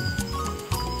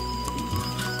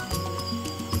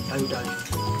dájúdájú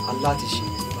aláti ṣe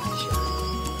nígbà tí ṣe rẹ̀.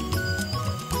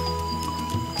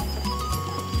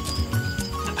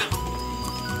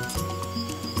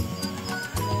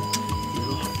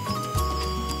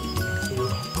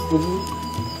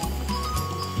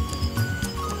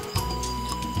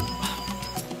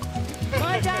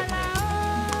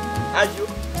 Ayo,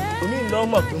 oní ìlú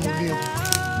ọmọ pé mo léwu.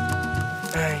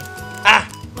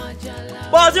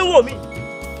 Bọ́ọ̀ tí ń wò mí,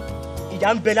 ìjà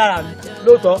ń bẹ lára mi.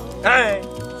 Lóòótọ́,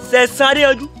 Sẹ̀san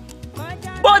Adéyanjú.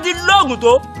 Bó ti lóògùn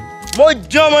tó, mo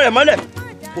jẹ́ ọmọ rẹ̀ mọ́lẹ̀,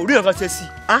 kò rí nǹkan ṣe sí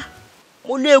i.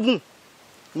 Mo léegun,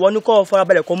 ìwọ ni kó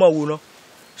farabalẹ̀ kó mọ̀ wò ná.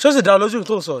 Ṣé ó sì dá lójú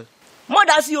tó ń sọ yìí? Mọ́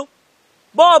dá sí o,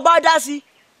 bọ́ ọ bá dá sí,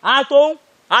 àtòun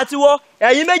àtiwọ́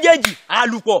ẹ̀yin méjèèjì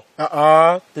àlùpọ̀.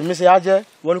 Tèmi ṣe á jẹ́.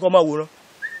 Ìwọ ni kó mọ̀ wò ná.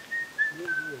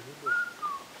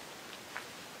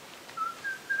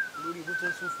 Lórí ibú tó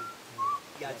ń súnfò,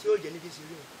 ìyà tí ó jẹ ní kí sí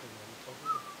rí o.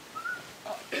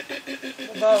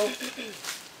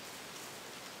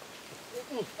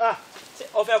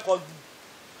 Ọfẹ kọjú.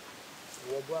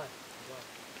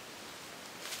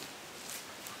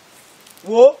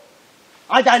 Wo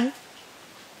Ajani,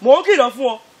 mò ń kìlọ̀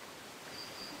fún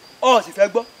ọ sì fẹ́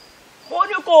gbọ́. Mo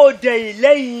ní kó o dẹ̀yìn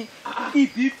lẹ́yìn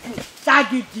ìbídùn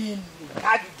ságídí ni.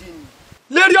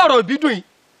 Lérí ọ̀rọ̀ ìbídùn yìí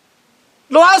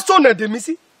ló wá sọ̀nà èdè mi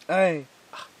sí.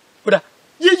 Kódà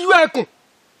yíyú ẹkùn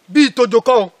bíi ìtòjò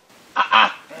kan o.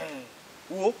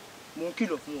 Wo mò ń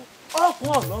kìlọ̀ fún ọ. Ọkùn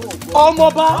ọ̀lọ́rọ̀ gbọ́.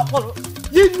 Ọmọba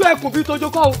yíyú ẹkùn bíi ìtòjò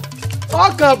kan o.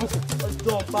 Ọkàn àbùkù.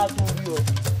 Ọjọ́ bá tó rí ọ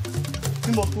tí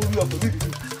mo tó rí ọ pẹ̀lú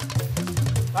ìbídùn.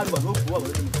 Láti wà ló gbọ́ àwọn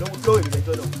ọ̀rẹ́ mi lọ́wọ́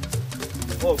ìrìnàjò lọ.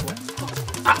 Ọ̀gbọ́n.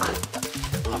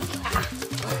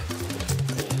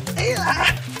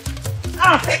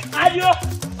 Adio,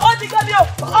 ó ti gbọ́ mi o,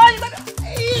 ó ti gbọ́ mi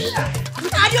o.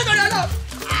 Adio tó lọ lọ,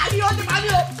 Adio ti pa mi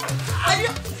o.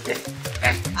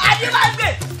 Adio máa gbé.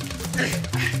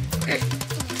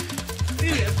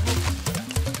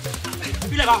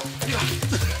 Ilé bá.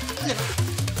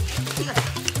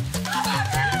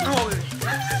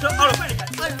 Ọ̀rọ̀ pẹ̀lú ìjà.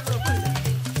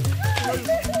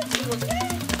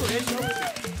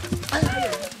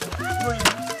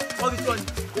 Wọ́n ti sọ ni,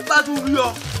 bá tún rí ọ,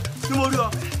 tí mo rí ọ,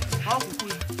 àwọn kùkù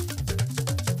rẹ̀.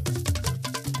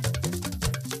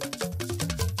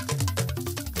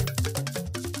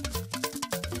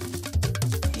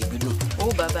 Ìbínú. Ó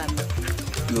bàbá mi.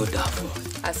 Yóò dáa fún ọ.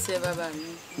 Àṣẹ bàbá mi.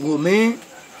 Wò mí,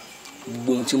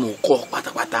 gbogbo ohun tí mo kọ́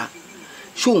pátápátá,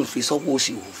 ṣé òun fi sọ́wọ́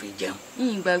sí òun fi jẹun?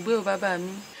 Ìgbàgbé o bàbá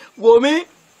mi. Wò mí,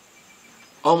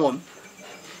 ọmọ mi,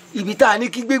 ibi tá a ní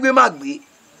kí gbégbé má gbé,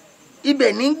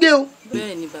 ibẹ̀ ní gbé o.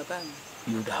 Bẹ́ẹ̀ ni bàbá mi.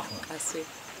 Yóò dáa fún ọ. Àṣẹ.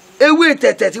 Ewé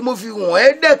tẹ̀tẹ̀ tí mo fi wọ̀n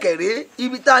ẹ́ dẹ̀kẹ̀rẹ́,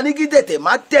 ibi tá a ní kí tẹ̀tẹ̀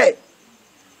má tẹ̀,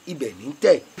 ibẹ̀ ní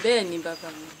tẹ̀. Bẹ́ẹ̀ ni bàbá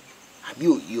mi. Àbí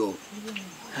òye ọ,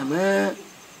 àmọ́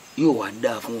yóò wá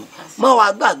dáa fún ọ. Má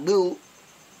wàá gbàgbé o,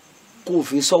 kó o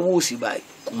fi sọ́wọ́ òsì báyìí,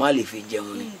 kó má lè fi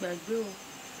jẹun ni. Ìgbàgbé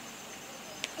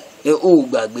o. O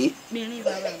gbàgbé. Mìírí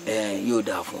bàbá mi. Yóò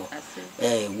dáa fún ọ.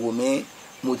 Wò mí,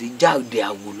 mo ti jáde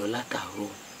àwò lọ látàárọ̀,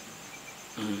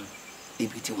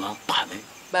 ibi tí wọ́n ń pa mí.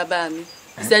 Bàbá mi,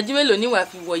 ìṣẹ́jú mélòó ni wàá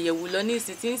fi wọ̀yẹ̀wò lọ ní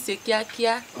ìsìn tí ń ṣe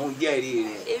kíákíá. Mo jẹ́rìí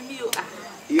rẹ̀. Èmi ò.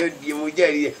 Yóò di mo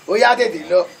jẹ́rìí rẹ̀. Ó yá tètè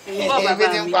lọ. Ìbọ̀ bàbá mi. Ibi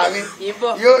tí ń pa mí.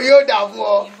 Ìbọ̀. Yóò dà fún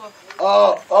ọ.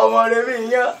 Ọmọ rẹ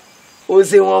mi yán. O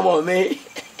ṣe wọn mọ̀ mi.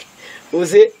 O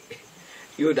ṣe.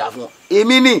 Yóò dà fún ọ.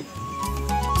 Èmi ni.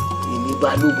 Èmi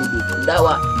bá lógun dòdò ń dá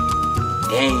wa.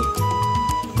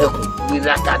 Ẹkùn gbé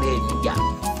látàrí ẹ̀ níjà.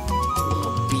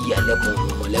 Wọ́n bí ìyàlẹ́kùn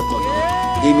ọmọlẹ́kùn náà.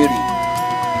 Èmi rè.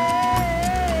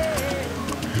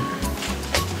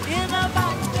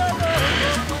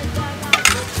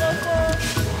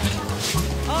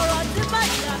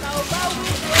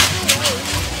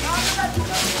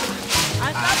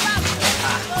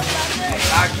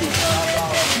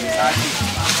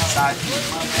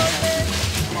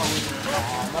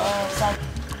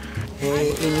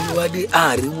 Ẹni wá dé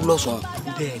àárín lọ́sàn-án.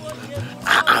 Bẹ́ẹ̀ni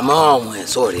àmọ́ àwọn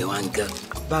ẹ̀ṣọ́ rẹ̀ wá ń gan.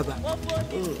 Bàbá,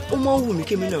 ó máa ń wù mí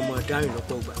kémi náà máa dárìn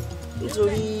lọ́pọ̀ ìgbà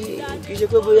nítorí kì í ṣe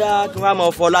pé bóyá kí wọ́n á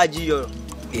máa fọlá jí ọ̀rọ̀.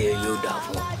 Yóò dà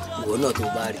fún ọ, ìwọ náà tó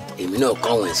bá rí èmi náà kọ́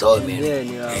àwọn ẹ̀ṣọ́ mi rẹ̀.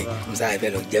 Bẹ́ẹ̀ni bàbá. Musa ẹ fẹ́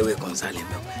lọ jẹ́wé kan sálẹ̀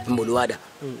mẹ́wọ̀ níbo ló wá dà.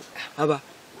 Bàbá,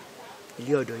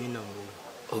 ilé ọ̀dọ̀ yín náà wò.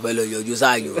 O fẹ́ lọ yọjú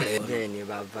sáàyò rẹ. Bẹ́ẹ̀ni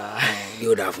bàbá.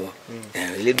 Yóò dà fún ọ,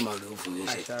 Elédùmarè ló fún mi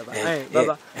ṣe.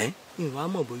 Bàbá, ìwà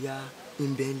mọ̀ bóyá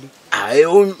ń bẹ́ ń lé.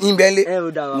 Ń bẹ́ ń lé,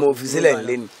 mo fi sílẹ̀ ń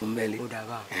lé ni. Ó dà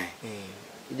bá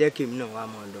jẹ́ kí èmi náà wá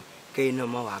mọ̀ ọ́dọ̀ kéyìn náà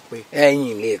mọ̀ wá pé.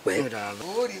 Ẹ̀yin lè pẹ́.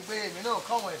 ó rí i pé èmi náà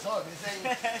kọ́ àwọn ẹ̀ṣọ́ mi sẹ́yìn.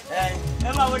 Ẹ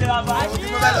máa wọlé bàbá. Àwọn tí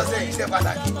mo bá lọ sẹ́yìn ṣe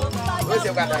pàtàkì. Ó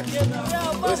ṣe pàtàkì.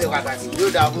 Ó ṣe pàtàkì. Yóò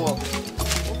dáa fún ọ.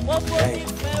 Gbogbo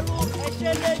ìfẹ́rù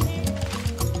ẹ̀ṣẹ̀ lé ní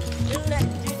ilẹ̀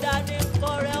dídá ní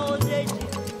kọ́rẹ́ òdèjì.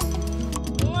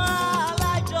 Wọ́n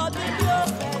alájọ bíbí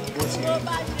òfẹ́ tó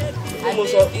bá ṣe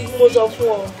bí. Mo sọ fún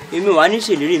ọ. Èmi wà ní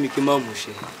ìṣèlérí mi kí n má mú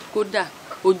ṣe. Kódà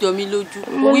ó jọ mí lójú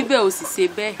ó wí bẹ́ẹ̀ ó sì ṣe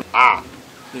bẹ́ẹ̀.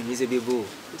 Mi ní ṣe bébò.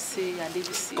 Kò ṣe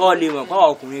Adébísí. Kọ́ lè mọ̀ pàwọn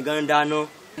ọkùnrin gan dáná.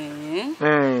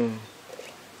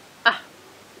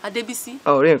 Adébísí.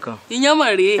 ọ̀rẹ́ nǹkan. ìyẹn mọ̀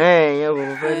rèé. ìyẹn kò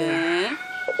fẹ́ ní.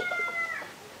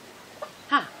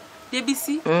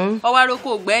 Débísí ọwọ́ arókò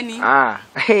ògbẹ́ni.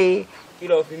 kí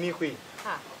ló fi mí pè.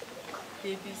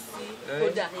 Débísí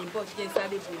kódà ìbọn jẹ́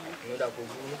sáré bomi. ìyọ̀dà kò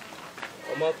burú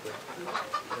ọmọ pẹ̀.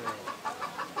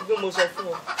 bí mo sọ fún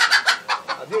ọ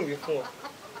àbí òwe fún ọ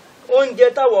oúnjẹ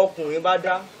táwọn ọkùnrin bá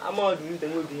dá a máa dùn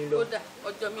nítorí obìnrin lọ. kódà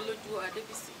ọjọ́ mi lójú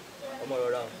Adébísí. ọmọ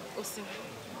rọra o. ó sì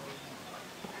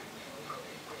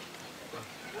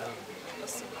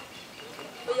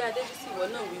bóyá Adébísí ìwọ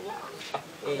náà wíwọ́.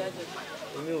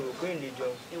 èmi ò rò pé ìlè jọ.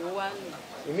 èwo wá nù.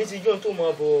 èmi ti yóò tó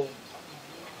máa bọ̀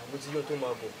mo ti yóò tó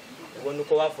máa bọ̀ ìwọ ni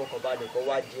kó wá fọkàn balẹ̀ kó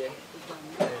wá jẹ́.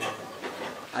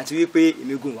 àti wípé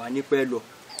èmi gùn wá ní pẹ́ lọ.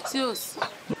 tí ò sí.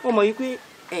 wọ́n mọ̀ wípé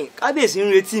kábíyèsí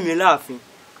ń retí mi láàfin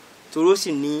toró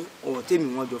sì ní ọ̀rọ̀ tèmi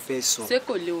wọ́n jọ fẹ́ sọ. ṣé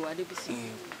kò léwu Adébísí.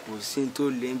 kò sí tó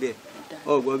lé ń bẹ̀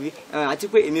ọgbọ́n bí àti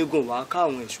pé èmi gùn wá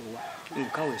káwọn ẹ̀ṣọ́ wa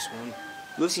nǹkan àwọn ẹ̀ṣọ́ rìn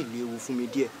ló sì léwu fún mi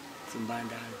díẹ̀ tí n bá ń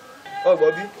dáhùn.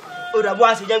 ọgbọ́n bí ó dàbọ̀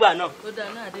wá sí jẹ́gbà náà. ó dà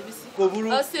náà Adébísí. kò burú.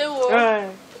 ọ̀sẹ̀ wo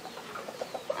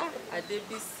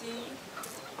Adébísí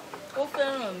ó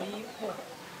fẹ́ràn mi pọ̀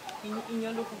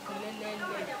ìyẹn ló funfun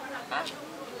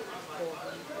lẹ́lẹ́lẹ́.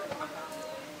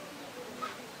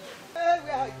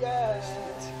 ewé àjẹ́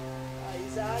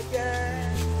àìsàn àjẹ́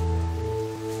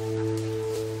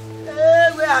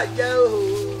ewé àjẹ́ o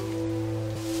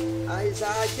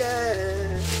àìsàn àjẹ́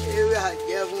ewé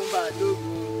àjẹ́ fún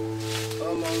Balógun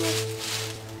ọmọ wọn.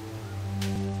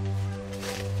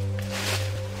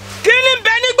 kí ni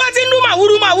bẹ nígbà tí ń dún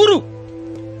màwúrú màwúrú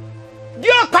bí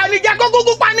ó panijẹ kó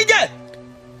kúkú panijẹ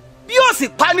bí ó sì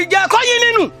panijẹ kó yín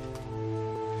nínú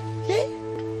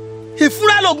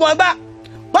ìfúra lògùn ọgbà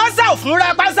pásá òfúnra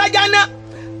pásá jáná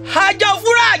ajá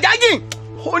òfúra àjájìn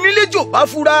onílẹ̀jọ̀ bá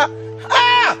fúra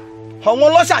àwọn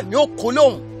ọlọ́ṣà ni ó kó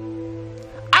lóhùn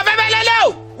afẹ́fẹ́ lẹ́lẹ́ o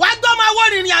wá gbọ́ máa wọ́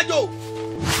rìnrìn àjò.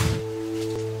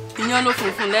 ìyẹn ló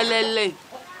funfun lẹ́lẹ́lẹ́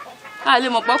a lè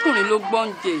mọ̀ pọ́kùnrin ló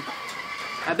gbọ́ǹjẹ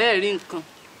àbẹ́ẹ̀ rí nǹkan.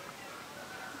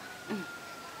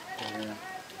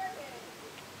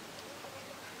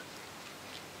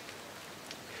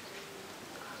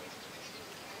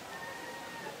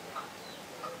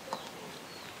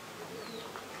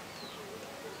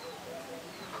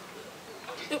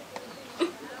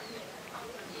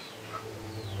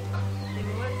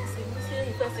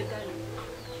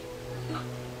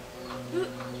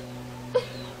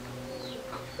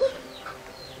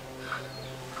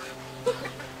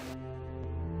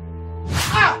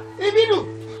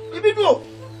 Ibinu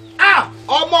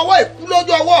ọmọ ọwọ́ ìkú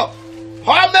lójú ọwọ́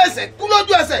ọmọ ẹsẹ̀ kú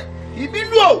lójú ẹsẹ̀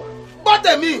ìbínú o gbọ́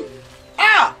tèmi.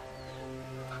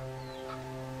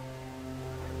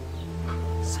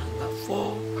 Sàlàfọ́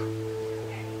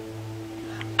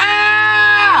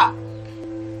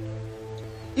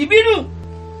ìbínú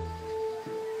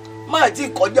máa ti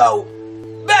kọjá o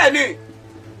bẹ́ẹ̀ ni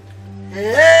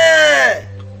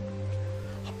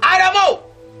Àrẹ̀mọ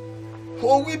o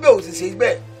wí bẹ́ẹ̀ ò sì ṣe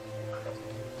bẹ́ẹ̀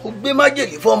ó gbé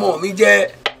májèlé fọmọ mi jẹ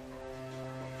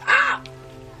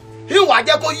ìwà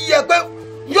jẹ kó yíyẹ pé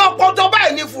yọpọtọ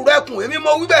báyìí ní fùrẹkùn èmi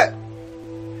mo wí bẹ́ẹ̀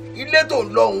ilé tó ń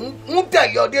lọ ń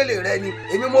tẹ̀lé ọdẹlẹ rẹ ni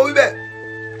èmi mo wí bẹ́ẹ̀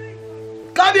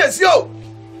kábíyèsí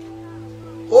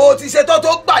o ti ṣetán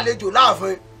tó gbàlejò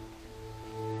láàfin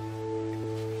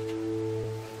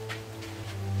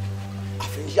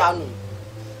àfihànù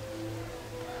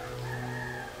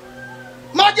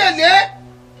májèlé.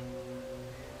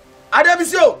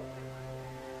 Adébísí o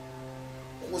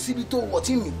kò síbi tó wọ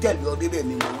tí mi tẹ̀lé ọ débẹ̀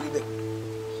mi mọ̀ wí bẹ́ẹ̀.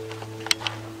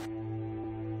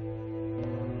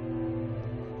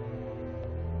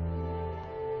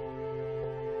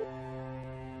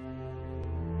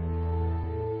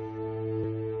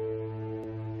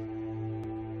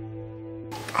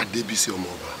 Adébísí ọmọ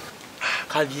ọba.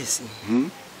 kábíyèsí.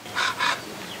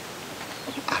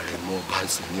 Àrẹ̀mọ ọba ń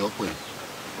sìn ní ọ̀pọ̀ yìí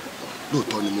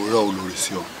lóòótọ́ ni mo rán olórí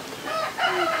sí ọ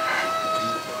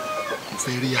mo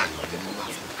fẹ́ rí àná rẹ nínú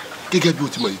ààfin gẹ́gẹ́ bí o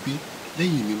ti mọ̀ yìí pé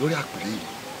lẹ́yìn mi lórí àpèrè yìí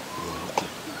rọ̀ lókun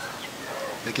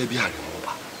gẹ́gẹ́ bí Àrẹ̀mọ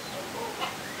ọba.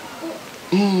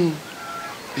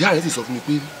 ìyá rẹ sì sọ fún mi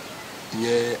pé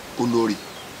ìyẹn olórí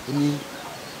ó ní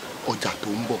ọjà tó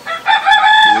ń bọ̀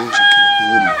ni ó ṣe kí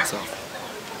owó mi wá sáfù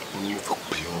ni mo fi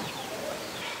pè ọ́.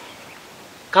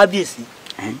 kábíyèsí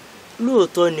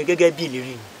lóòótọ́ ni gẹ́gẹ́ bí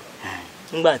ìlérí mi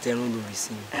nígbà tẹ̀rùn lórí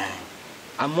sí mi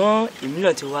àmọ́ èmi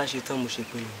náà ti wá ṣe tán mo ṣe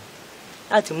pinnu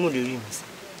láti mú ìlérí mi sí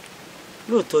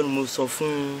lóòótọ́ ni mo sọ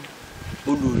fún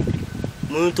olórí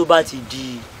mo ní tó bá ti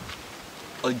di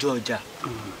ọjọ́ ọjà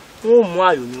wọn ò mú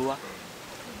ààyò mi wá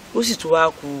ó sì tún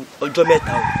wá ku ọjọ́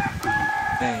mẹ́ta o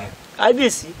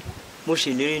kábíyèsí mo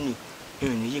ṣèlérí ni mi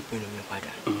ò ní yí ìpinnu mi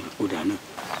padà.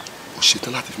 ó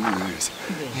ṣetán láti fi mú ìwé rẹ̀ sí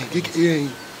gẹ́gẹ́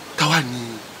táwa ni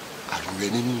àlùrẹ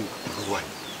nínú olúwa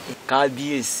yìí.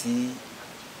 kábíyèsí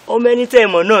ọmọ ẹni tẹ́ ẹ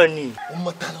mọ̀ náà ni. ọmọ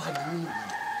táwa nínú ìlú.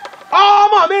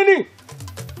 ọmọ mi ni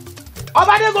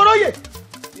ọba Adégoróyè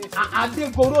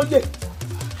Adégoróyè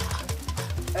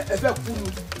ẹ fẹ́ kú ni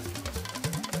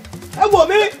ẹ wò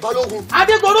mí Balógun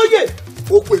Adégoróyè.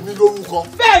 ó pè mí lórúkọ.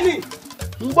 bẹ́ẹ̀ ni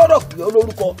n gbọ́dọ̀ pè ọ́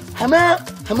lórúkọ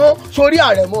àmọ́ sórí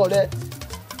àrẹ̀mọ rẹ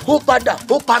ó padà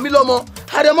ó pa mí lọ́mọ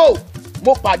àrẹ̀mọ o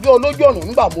mo pàdé ọ lójú ọ̀nà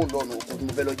nígbà mo lọ́nà òkú ni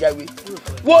mo fẹ́ lọ jáwé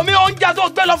wò mí oúnjẹ tó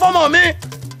gbé lọ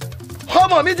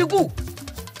fọ́mọ mi ti kú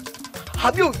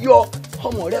àbí òye ọ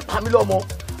ọmọ rẹ pa mí lọ́mọ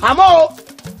àmọ́ o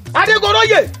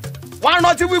Adégoróyè wàá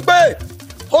rántí wípé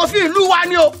òfin ìlú wa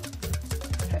ni o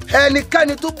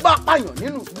ẹnikẹ́ni tó bá pààyàn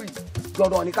nínú ìlú yìí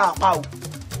dandan ni ká pa o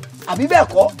àbí bẹ́ẹ̀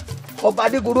kọ́ ọba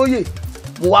Adégoróyè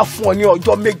mo wá fún ọ ní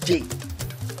ọjọ́ méje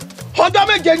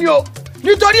ni o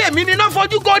nítorí èmi ni iná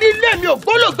fojú gorí ilé mi ò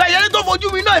gbólógbá ẹyẹlé tó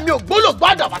fojú mi náà èmi ò gbólógbá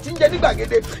àdàbà tí ń jẹ ní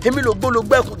gbàgede èmi ló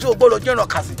gbólógbá ẹkùn tí ò gbọ́dọ̀ jẹ́ràn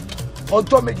kàsì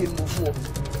ọjọ́ méje ni mo fún ọ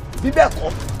bí bẹ́ẹ̀ kọ́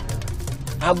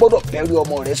a gbọ́dọ̀ bẹ̀rù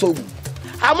ọmọ rẹ sóògùn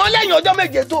àmọ́ lẹ́yìn ọjọ́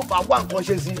méje tó bá wá nǹkan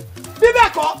ṣe sí bí bẹ́ẹ̀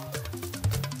kọ́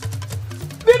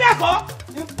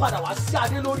ń padà wá sí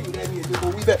adé lórí rẹ ni èmi mo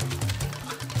wí bẹ́ẹ̀.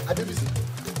 Adébísí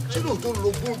ṣé lóòótọ́ ló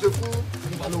gbóúnjẹ fún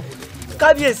Balógun.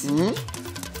 kábíyèsí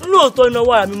lóòótọ́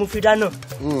ìnáwó ara mi mo fi dáná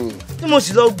tí mo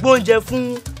sì lọ gbóúnjẹ fún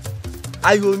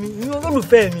ayò mi ní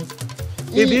olólùfẹ́ mi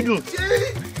èbí dùn. ṣé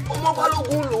ọmọ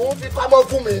Balógun lòun fi pamọ́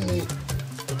fún mi ni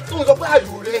tó ń sọ pé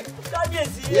ayò rẹ.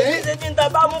 kábíyèsí ṣe kí n ta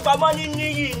bá mú pamọ́ ní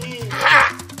níyì ni.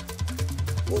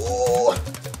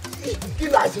 kí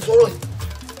là á ṣe sọ̀rọ̀ yìí.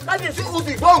 kábíyèsí o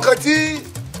ti gbọ́ nǹkan tí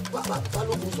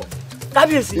Balógun sọ.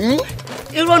 kábíyèsí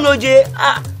irọ́ ní oje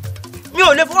mi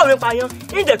ò lè fọwọ́ mi pààyàn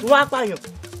níjẹ̀ tún wá pààyàn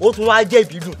ó tún wá jẹ́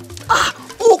ìbídùn.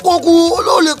 ó kókó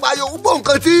olóòlè pààyàn ó gbọ́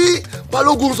nǹkan tí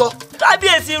Balógun sọ.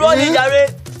 kábíyèsí irọ́ ní ìjàre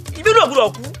ìbídùn òbúrọ̀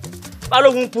kú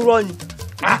Balógun purọ́ ni.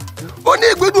 ó ní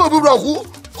ìgbídùn òbúrọ̀ kú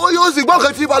ó yóò sì gbọ́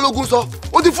nǹkan tí Balógun sọ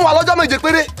ó ti fún wa lọ́jọ́ méje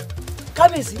péré.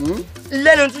 kábíyèsí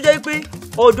lẹ́nu tó jẹ́ pé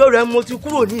ọ̀dọ̀ rẹ̀ mo ti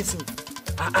kúrò ní ìsìn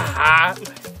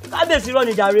kábíyèsí irọ́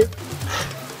ní ìjàre.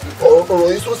 ọ̀rọ̀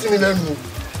yìí sọ sí mi lẹ́nu.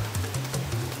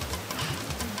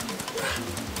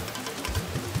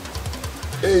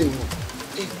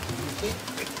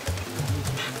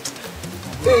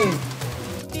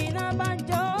 Iná bá ń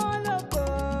jó lóko,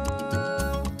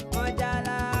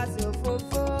 Majala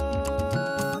ṣòfófó.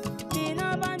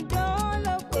 Iná bá ń jó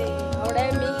lóko. Ọ̀rẹ́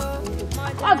mi,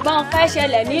 ọgbọ́n fẹ́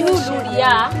ṣẹlẹ̀ nínú ìlú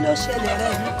ríà. Kí ló ṣẹlẹ̀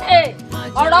rẹ̀ mi?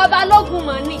 Ọ̀rọ̀ Balógun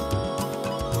mọ̀ ni.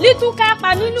 Lítúká pa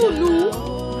nínú ìlú.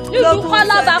 Lílù kọ́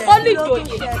lọ́ba kó lè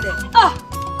jòyè.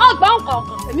 Ọgbọ́n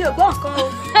kọ̀ọ̀kan. Èmi ò gbọ́ nǹkan o.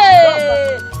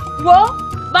 Wo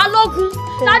Balógun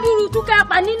ládùúrú túkẹ́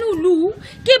pa nínú ìlú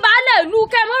kí baálé ìlú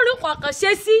kẹmọ́rún kọ̀ọ̀kan ṣe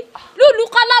sí lùlù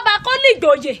kọ́ lọ́ba kó lè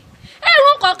jòyè.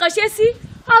 Èrún kọ̀ọ̀kan ṣe sí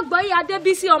ọgbọ́n yìí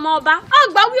Adébísí ọmọ ọba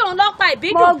ọgbọ́n wí òun lọ́pa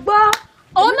ìbídùn. Mo gbọ́.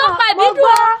 Òun lọ́pa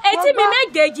ìbídùn etí mi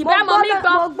méjèèjì bá mọ mi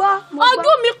gbọ́.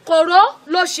 Ojú mi kòró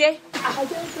ló ṣe.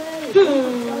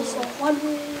 Wọ́n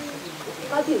ní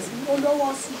kábíyèsí ó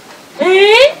lọ́wọ́ sí.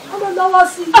 Wọ́n ló lọ́wọ́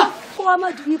sí. Kó wá má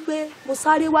di wípé mo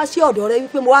sáré wá sí ọ̀dọ̀ rẹ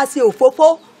wípé mo wá sí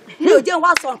òfófó mi ò jẹ́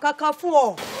wá sọ nǹkan kan fún ọ.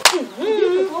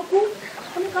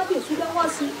 Wọ́n ní kábíyèsí lọ́wọ́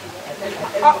sí.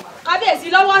 Kábíyèsí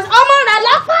lọ́wọ́ sí. Ọmọ rẹ̀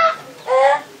lọ́pá.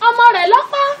 Ọmọ rẹ̀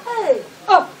lọ́pá.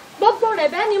 Gbogbo rẹ̀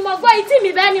bẹ́ẹ̀ ni mo gbọ́ etí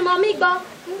mi bẹ́ẹ̀ ni mo mí gbọ́.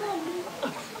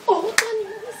 Òun tó ni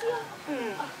mo rí sí ọ.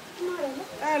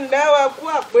 Ẹ ǹlẹ́ wa kú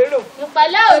àpérò.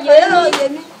 Ìpẹ̀lẹ́ òye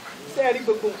mi. Ṣé ẹ rí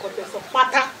gbogbo nǹkan tẹ̀sán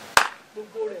pátá?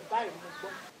 Gbogbo rẹ̀ báyìí mo gbọ́.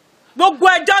 Gbogbo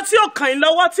ẹjọ́ tí ó kàn yín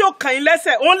lọ́wọ́ tí ó kàn yín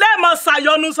lẹ́sẹ̀ òun lẹ́ẹ̀mọ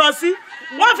ṣàyọnu sọ sí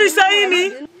wọ́n fi ṣe yín ni.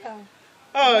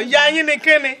 Ìyá yín ni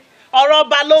kíni ọ̀rọ̀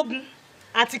Balógun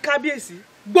àti kábíyèsí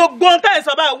gbogbo ohun tẹ́ ẹ̀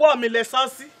sọ báyìí wọ́ mi lẹ sọ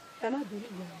sí.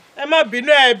 Ẹ má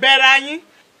bínú ẹ bẹ̀rẹ̀ yín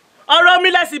ọ̀rọ̀ mi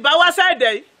lẹ sì bá wá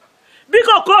sẹ́ẹ̀dẹ̀ yìí bí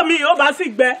kòkó mi ò bá sì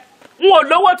gbẹ n ò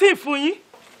lówó tí ì fún yín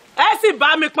ẹ sì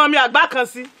bá mi pọn mi àgbá kan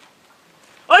sí.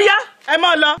 Ó yá ẹ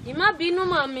má lọ. Ìmọ̀ bínú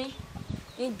mọ̀ mi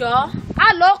ìjọ á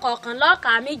lọ kọ̀ọ̀kan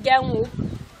lọ́ọ̀kà mi jẹun o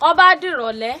kọ́ bá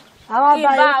dìrọ̀lẹ́ kí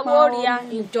n bá owó rí a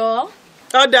ìjọ.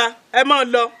 Ọ̀dà ẹ má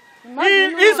lọ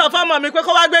ìsọfọ́mọ mi pé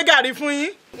kó wá gbé gàrí fún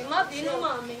yín. Ìmọ̀ bínú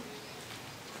mọ̀ mi.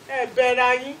 Ẹ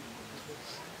bẹ̀rẹ̀ yín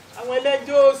àwọn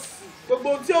ẹlẹ́jọ́ òsì gbogbo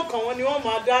ohun tí ó kàn wọ́n ni wọ́n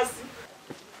máa dá sí.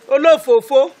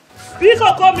 Olófòófó bí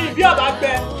kòkó mi bí ọ̀bá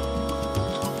gbẹ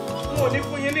n ò ní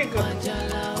fún yín ní nǹkan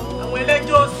àwọn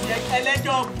ẹlẹ́jọ́ òsì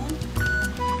ẹlẹ́jọ́ ọ̀bú.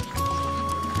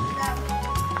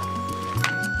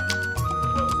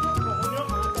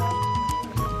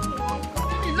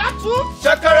 Látún.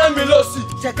 Ṣẹ̀kẹ̀rẹ̀ mi lọ sí.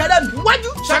 Ṣẹ̀kẹ̀rẹ̀ mi wájú.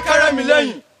 Ṣẹ̀kẹ̀rẹ̀ mi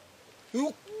lẹ́yìn.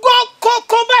 Kókó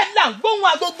kókó báyìí là ń gbóhùn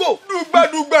agogo.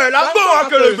 dùgbẹ̀dùgbẹ̀ là ń gbóhùn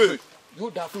akèrègbè. yóò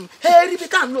dáa fún mi ẹ rí bí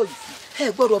ká ń lọ yìí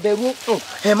ẹ gbọ́dọ̀ bẹ̀rù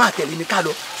ẹ máa tẹ̀lé mi ká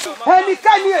lọ.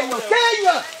 ẹnikẹ́ni èèyàn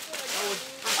kéèyàn.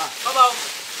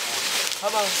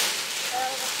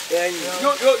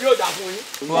 yóò dà fún yín.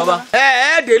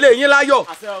 ẹ délé yín láyọ̀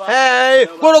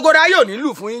gorogodo ayé ò ní lù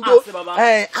fún yín jó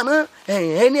àmọ́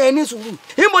ẹni sùúrù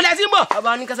ìmọ̀lẹ́ tí ń bọ̀.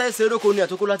 bàbá ní kásá ṣe eré ní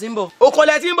àtòkò láti ń bọ̀. oko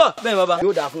lẹ tí ń bọ̀. bẹ́ẹ̀ bàbá.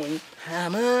 yóò dà fún yín.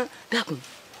 àmọ́ dákun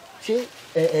ṣé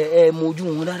ẹ mojú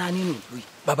wọn rárá nínú ìlú yìí.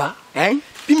 bàbá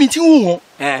bí mi ti ń wò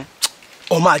wọn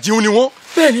ọmọ àjíhun ni wọn.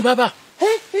 bẹ́ẹ̀ ni bàbá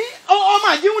ọmọ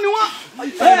àjíhun ni wọn.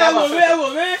 ẹ wò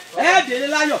mí ẹ délé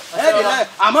láyọ̀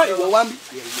àmọ́ ìwọ wá mi.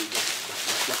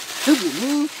 ẹ wò mí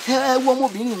ẹ wọ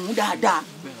ọmọbìnrin òun dáadáa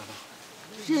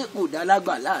ṣé kò dá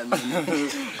lágbàlá mi.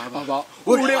 bàbá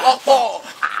ó rẹ wá pọ̀.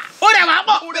 ó rẹ wá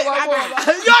pọ̀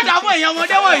yóò dà fún èèyàn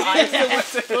ọmọdé wọ̀nyí.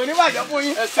 oníbàjẹ́ fún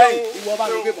yín. ìwọ bá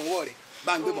mi gbé bọ̀wọ́ rẹ̀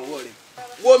bá mi gbé bọ̀wọ́ rẹ̀.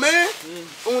 wò mí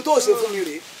ohun tó ṣe fún mi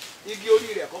rèé igi orí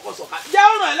rẹ̀ kọ́kọ́ sọ̀ka. jẹ́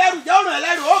ọ̀ràn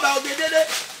ẹlẹ́rù ó bá oge dédé.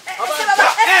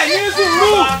 ẹ ní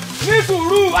sùúrù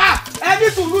ẹ ní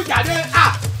sùúrù jáde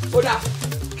ó dà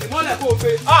ìmọ̀lẹ̀ kó o gbé.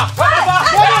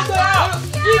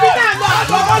 ibi tá à ń lọ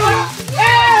àlọ́mọ́ lọ.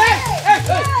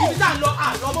 ibi tá à ń lọ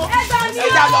àlọ́mọ́.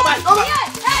 ẹja lọ báyìí.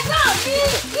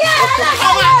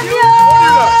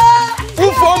 ń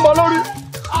fọ ọmọ lórí.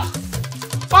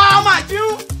 ọmọ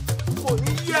àjíhùn kò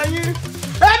ní yí ẹyin.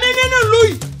 èmi nínú ìlú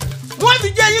yìí wọ́n ti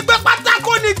jẹ́ yín pé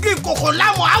pátákó ní kí kòkò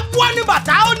láwọn awọ́ ní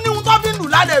bàtà ó ní ohun tó fi ń lù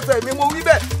lálẹ́ ẹ̀fẹ̀ mi mo wí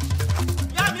bẹ́ẹ̀.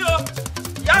 yá mi o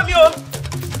yá mi o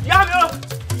yá mi o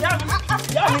yá mi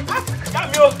yá mi yá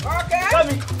mi o yá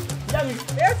mi yá mi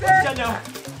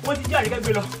wọ́n ti jí àríkẹ́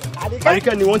gbé lọ.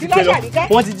 àríkẹ́ ni wọ́n ti gbé lọ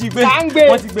wọ́n ti jí gbé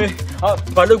wọ́n ti gbé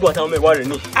balógun àtàwọn ọmọ ìwà rẹ̀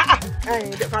ni.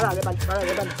 fara rẹ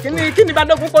balẹ̀ kí ni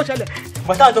balógun kó ṣẹlẹ̀.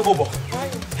 bàtà àti ọkọ̀ bọ̀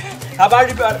àbá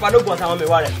rí balógun àtàwọn ọmọ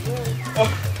ìwà rẹ̀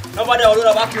lọ́bàdà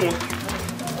ọlọ́dà bá kí wọn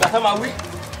gbàtà máa wí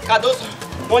ká tó sọ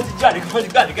wọ́n ti jí àríkẹ́ wọ́n ti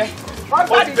gbé àríkẹ́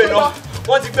wọ́n ti gbé lọ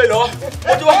wọ́n ti gbé lọ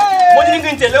mo ti ní kí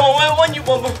n tẹ̀lé wọn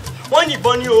wọ́n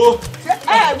yìnbọn ní o.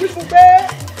 ẹ wí fún pé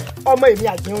ọmọ èmi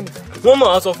àjíhùn ni. wọ́n mọ̀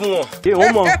ọ́ sọ fún wọn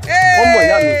wọ́n mọ̀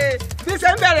ìyá mi. bí ṣe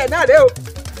ń bẹ̀rẹ̀ náà rẹ o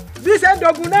bí ṣe ń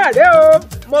dogun náà rẹ o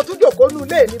mo tún jòkó nu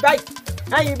ilé mi báyìí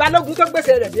ẹ̀yin balógun tó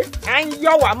gbèsè rẹ̀ dé ẹ̀yin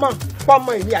yọ wà mọ̀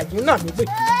pọ́mọ èmi àjíhùn náà ló gbé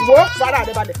wo fara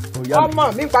rẹ balẹ̀ ọmọ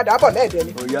mi ń padà bọ̀ lẹ́ẹ̀dẹ̀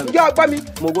ni ǹjẹ́ ọgbọ́n mi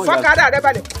fọ́kàrà rẹ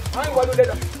balẹ̀ ọ̀hún wọnú lé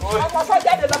lọ ọmọ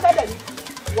sọ́jáde lọ fẹ́lẹ̀ ni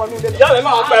wọnú lé lọ. ìyá mi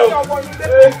máa pẹ́ o.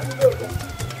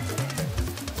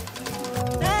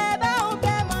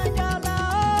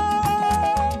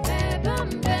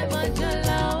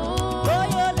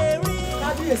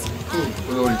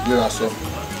 olórí gbéra sọ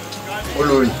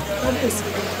olórí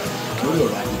lórí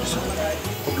ọ̀rọ̀ àdébísọ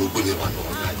olóògbé mi wà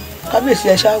lọ́wọ́ báyìí. kábíyèsí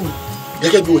ẹ ṣáà wò.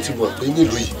 gẹ́gẹ́ bí o ti mọ̀ pé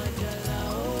nílùú yìí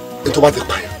ní tó bá ti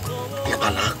pààyàn nípa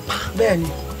là á pa. bẹ́ẹ̀ni.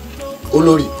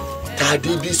 olórí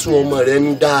tàdébísùn ọmọ rẹ ń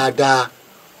dáadáa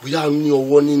bóyá ní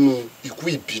ọwọ́ nínú ikú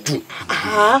ìbídùn.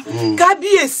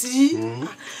 kábíyèsí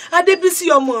adébísí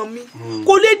ọmọ mi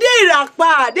kò lè dé ìràpá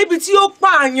débi tí ó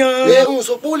pààyàn. ẹ ń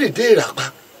sọ pé ó lè dé ìràpá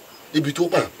débi tó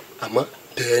pààyàn àmọ́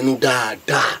tẹnu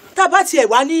dáadáa. tá a bá tiẹ̀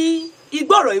wá ní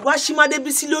igbọ́rọ̀ ìwá símọ́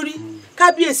adébísí lórí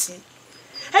kábíyèsí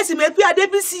ẹ sì mọ̀ pé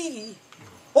adébísí yìí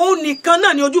òun nìkan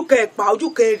náà ni ojú kan ẹ̀pà ojú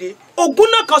kan èrè ògùn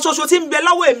náà kan ṣoṣo tí ń bẹ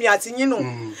lọ́wọ́ èmi àti yín nù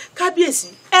kábíyèsí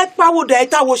ẹ pàwọ́dà ẹ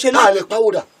táwo ṣe náà. a lè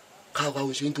pàwọ́dà káwa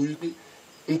ò ṣe nítorí pé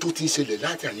n tó ti ń ṣẹlẹ̀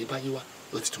láti àyébáyé wa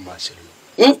ló ti tún máa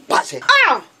ṣẹlẹ̀ ń pàṣẹ.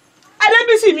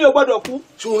 adébísí mi ò gbọdọ̀ kú.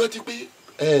 ṣé o rántí pé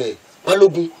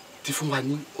balógun ti fún wa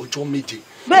ní ọjọ́ méje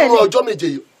bẹ́ẹ̀ni ọjọ́ méje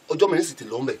yìí ọjọ́ mẹ́rin sì ti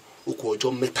lọ mẹ́ o kù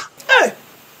ọjọ́ mẹ́ta.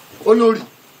 olórí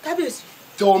kábíyèsí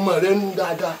tẹ ọmọ rẹ ń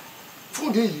dáadáa fún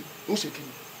ìdí yìí ń ṣe kí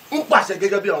ni ń pàṣẹ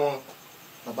gẹ́gẹ́ bí àwọn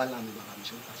baba ńlá mi bàbá mi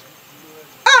ṣe ń pàṣẹ.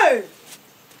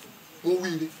 ń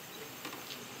wíire.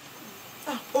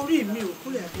 orí mi ò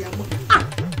kúrẹ̀ àbíyamọ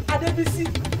adébísí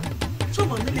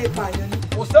sọmọ mi lè pààyàn ni.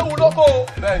 kò séwu lóko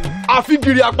àfi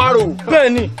gìrì àparò.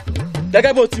 bẹ́ẹ̀ni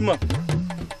gẹ́gẹ́ bó ti mọ̀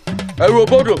ẹ̀rù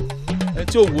òbodò ẹ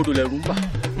tí ò wodò lẹ̀rù ń bà.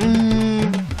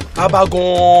 abagan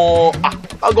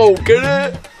òkèrè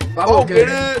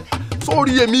òkèrè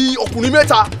sórí èmi ọkùnrin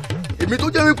mẹ́ta èmi tó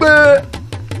jẹ́ wípé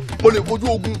mo lè kojú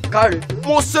ogun káre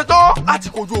mo ṣetán láti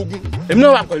kojú ogun. èmi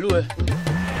náà wà pẹ̀lú ẹ.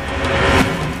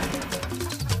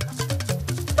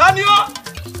 tani ó.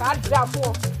 ká dáa fún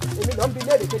ọ èmi lọ ń bi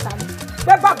léèrè pé ta ni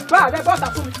bẹ́ẹ̀ bá bá rẹ bọ́ta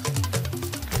fún mi.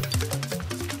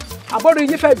 àbọ̀rò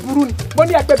yín fẹ́ burú ni mo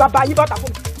ní ẹ pé bàbá yín bọ́ta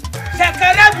fún mi.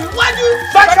 ṣẹ̀kẹ̀rẹ̀ mi wájú.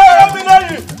 ṣẹ̀kẹ̀rẹ̀ mi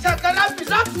lẹ́yìn. ṣẹ̀kẹ̀rẹ̀ mi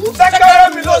lọ́tùn. ṣẹ̀kẹ̀rẹ̀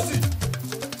mi lọ́sì.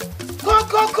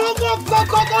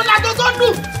 kókókókókókó lájọ tó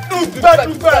dùn.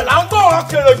 dùgbẹ̀dùgbẹ̀ là ń bọ̀ wá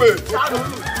kèrègbè.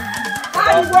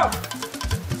 káàdì wọ̀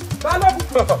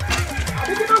balógun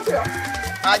àbí kí ló ń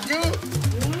àjíǹ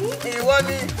ìwọ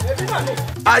ni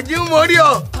àjíǹ mo rí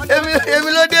ọ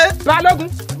èmi ló dé. Balógun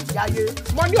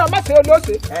mo ní ọmọ ṣe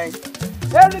olóṣè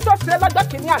erin tó ṣe lọ́jọ́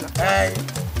kìíní àná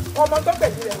ọmọ tó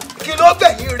gbẹ̀yìn rẹ̀. kí ló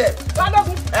gbẹ̀yìn rẹ̀.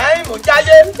 Balógun mo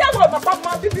jáyé. ǹjẹ́ wo mọ̀ pọ́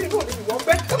mọ bíbí inú mi ìwọ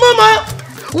gbé.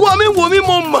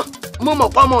 mo mọ̀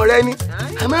pọ́mọ rẹ ni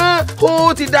àmọ́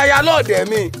ó ti daya lọ́ọ̀dẹ̀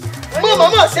mi mo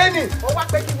mọ̀ ṣe ni. ó wá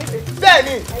pé kí ni lè. bẹ́ẹ̀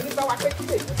ni. ẹni bá wá pé kí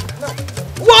lè náà.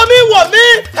 wò mí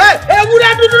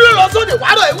ewúrẹ́ dúdú ló lọ sóde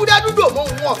wárọ̀ ewúrẹ́ dúdú òun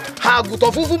wọn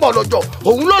àgùntàn funfun bọ̀ lọ́jọ́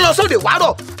òun ló lọ sóde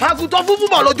wárọ̀ àgùntàn funfun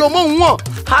bọ̀ lọ́jọ́ mọ́ òun wọn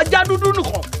ajá dúdú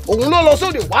nìkan òun ló lọ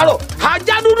sóde wárọ̀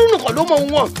ajá dúdú nìkan ló mọ òun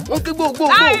wọn wọn ké gbogbo.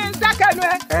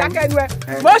 dákẹ́nu ẹ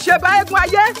mo ṣe bá eégún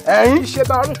ayé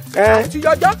ìṣèbà ọ̀run àti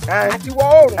yọjọ́ àti wọ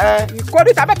oòrùn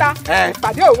ìkórìtà mẹ́ta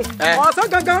ìpàdé òun ọ̀sán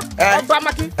gangan ọba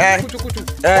maki kùtùkùtù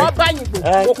ọba yìnbó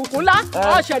òkùnkùn ńlá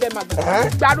ọ̀ṣẹ̀rẹ̀ màgbọ̀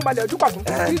ìgbàlúbalẹ̀ ojúkọ̀tún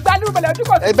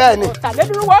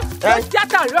ọ̀tàlẹ́dúnrúwọ́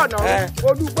tíátàrí ọ̀nà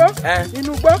olúgbó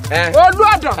inúgbó olú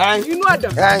ọ̀dàn inú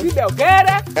ọ̀dàn ilẹ̀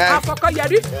ògẹ́rẹ́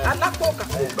afọkọyẹrí alápòkà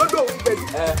lódò òun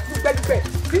gbẹdúgbẹ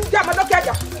tí ń jẹ́ ọmọdókè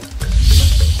àjà.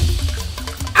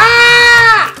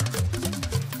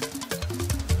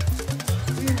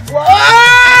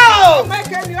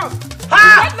 Mẹ́kẹ́ ni ọ̀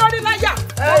ìwé lórí láyà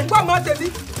ọgbọ́n ọmọ tèmi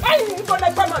ẹ̀yìn ìbọn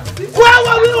ẹgbọ́n ọmọ tèmi. wọ́n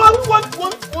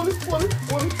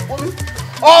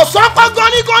ọ̀sán pọ̀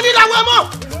gọ́nígọ́ní làwọn ọmọ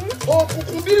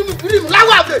òkùnkùn bírímù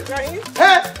láwọn àgbẹ̀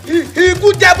ikú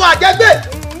jẹ́bọ̀ àjẹgbẹ́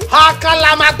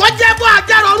àkàlàmàgbọ́ jẹ́bọ̀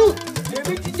àjẹrọ̀rùn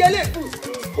èmi ti jẹ́ lẹ́kùn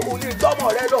òun lè gbọ́mọ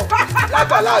rẹ lọ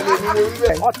lágbàlá mi ni mo rí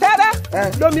bẹ́ẹ̀. ọ̀tẹ́rẹ́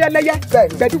lomi ẹlẹ́yẹ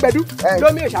gbẹdúgbẹdú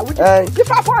lomi ìṣàwùjì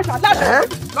ifá fún ọ̀ṣà láṣẹ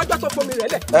lọ́jọ́ tó fomi rẹ̀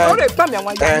lẹ̀ lórí ìpamì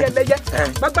àwọn ìyá ẹlẹ́yẹ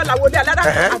gbẹgbẹ́ làwọn olé alára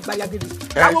àgbàyà gidi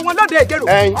àwọn wọn lóde èdèrò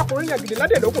ọkùnrin yẹn gidi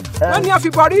lóde lókun wọn ní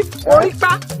àfibọrí orí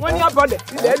pa wọn ní abọlẹ̀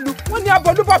ilẹ̀ lu wọn ní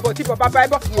abolúbọ̀bọ̀ tí bàbá bá ẹ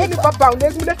bọ́ ó ní bàbá òun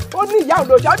légúnlé ó ní ìyá òun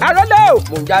lòṣà àrólé o.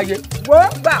 mò ń jáyé. wo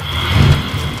gbà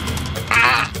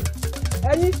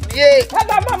ẹyin ẹ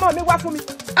lọ mọ́ mi wá fún mi.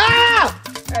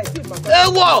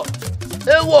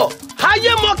 ewọ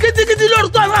ayé mọ kitikiti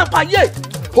lórúkọ àwọn àpáyé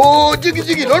o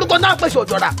jigijigi lórúkọ náà pèsè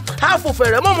ọjọra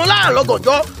àfòfẹrẹ mọmọ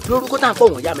láàlọgànjọ lórúkọ náà pọ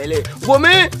wọn yá mẹlẹ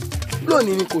wòmí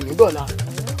lónìí ni kò ní dọ̀la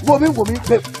wòmí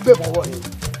bẹ́ẹ̀ bọ̀wọ̀ ni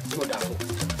yóò dà fún.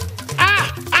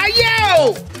 ayé o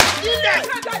ilẹ̀.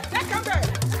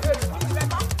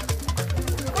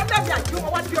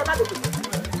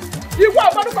 ìwọ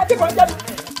ọmọdúnkọ tí kò ń jẹbi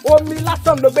omi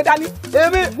lásán ló gbé dání.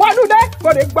 èmi wọnú dé kò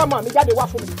ní gbọmọ mi jáde wá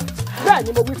fún mi bẹ́ẹ̀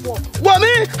ni mo wí fún ọ. wòmí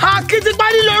akitipa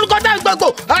lílo orúkọ tá gbogbo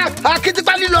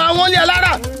akitipa lílo àwọn ilé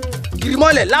alára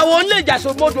gìrìmọlẹ̀ làwọn ilé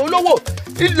ìjàsọmọdò olówó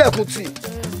ilẹ̀kùn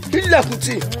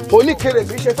tì oníkèrè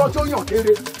mi ṣe tọ́jú yàn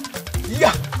kéré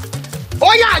yíyà ó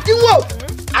yà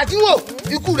àdínwó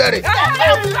ikú rẹ̀ rè. ẹ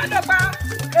lọ́dọ̀gba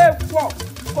èèwọ̀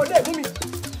kò lè mú mi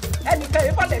ẹnìkan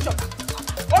èèyàn bọ̀lẹ̀ ṣọ̀tà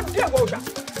ó dé èèwọ̀ òòṣà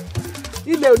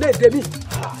ilé ò lè dé mi.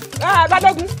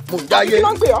 Balógun mò ń jáyé kí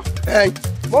ló ń pè ọ́.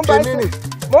 mo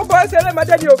ń bọ ẹsẹ̀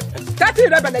ẹlẹ́mọdé ni o tẹ́tí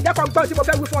rẹ bẹ̀lẹ̀ jẹ́ kó gbọ́n tí mo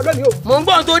fẹ́ wí fún ọ lónìí o. mò ń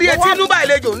gbọ́n torí etí inú bá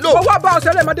ìlejò ń lò. mo wá bá ọsẹ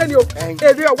ẹlẹ́mọdé ni o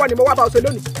èrè ọwọ́ ni mo wá bá ọsẹ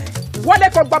lónìí wọlé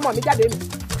kó gbọ́mọ mi jáde mi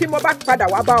tí mo bá padà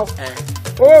wá bá ọ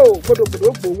o gbódògbòdò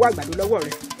gbòòwò àgbàdo lọ́wọ́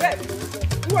rẹ. bẹ́ẹ̀ ni mo sọ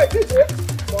ìwọ ìdíje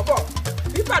bọ̀bọ̀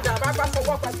bí padà bá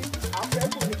fọwọ́ pàdé àwọn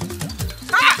ẹ̀kú mi.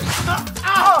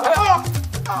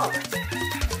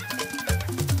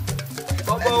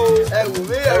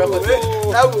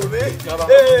 ẹ wò mí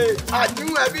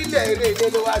àdúrà ẹbí ilẹ̀ eré ilé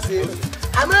ló wá ṣe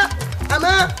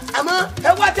àmọ́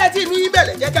ẹ wá tẹ́tí inú yín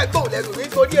bẹ̀rẹ̀ jẹ́ ká gbóhùn lẹ́nu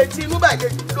nítorí etí inú bàjẹ́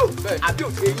jù lò àbí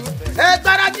òkè yín ẹ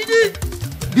gbára dídí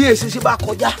bí èsì ṣe bá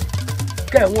kọjá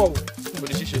kẹ́ẹ̀wọ̀n o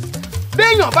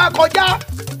béèyàn bá kọjá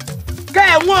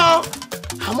kẹ́ẹ̀wọ̀n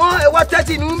àmọ́ ẹ wá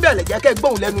tẹ́tí inú bẹ̀rẹ̀ jẹ́ ká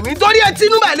gbóhùn lẹ́nu nítorí etí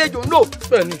inú bàjẹ́ jù lò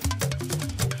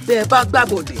bẹ́ẹ̀ bá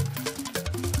gbàgbọ́dẹ̀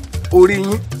orí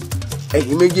yín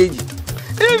ẹ̀yin méjèèjì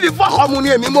ìbí fọkànmu ni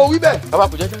èmi mo wí bẹ́ẹ̀. bàbá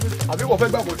kò jẹ́jẹ́ àbí wọ́n fẹ́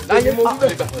gbàgbọ́ láyé mo wí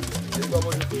bẹ́ẹ̀.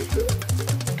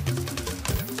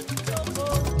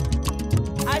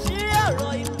 àṣírí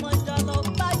ọ̀rọ̀ ìmọ̀jọ̀lọ̀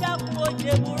bájà kú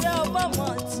òjèbúrẹ́ ọmọọmọ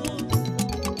tún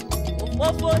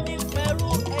òfófó ní fẹ́rú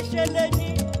ẹṣẹ́ lẹ́ni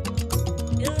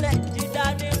ilẹ̀ dídá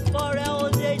ní kọ́rẹ́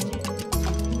òdèjì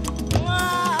wọn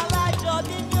alájọ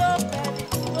bí ní òkèlè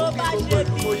tó bá ṣe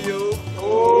bí.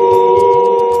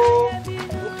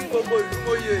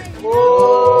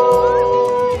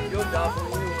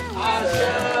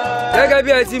 gẹ́gẹ́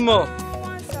bí ẹ ti mọ̀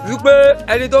wípé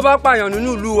ẹni tó bá pààyàn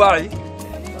nínú ìlú wa yìí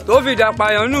tó fìdá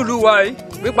pààyàn nínú ìlú wa yìí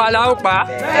pípa la ó pa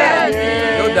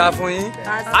yóò dáa fún yín.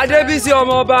 Adébísí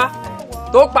ọmọ ọba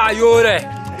tó pààyò rẹ̀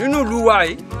nínú ìlú wa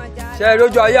yìí ṣe é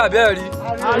lójú ayé àbẹ́ẹ̀ rí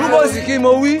rúbọ sì kí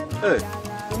mo wí.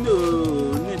 mi ò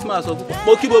ní tí máa sọ púpọ̀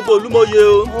mo kí gbogbo olúmọye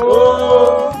o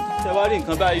ṣe wá rí rí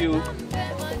nǹkan báyìí o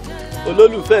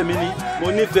olólùfẹ́ mi ni mo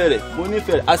nífẹ̀ẹ́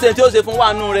rẹ̀ àṣẹ tí ó ṣe fún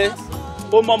wàánú rẹ̀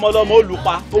ó mọ́ ọmọ ọlọ́mọ ó lù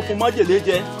pa ó fún májèlé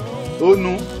jẹ ó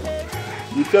nu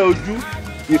ìfẹ́ ojú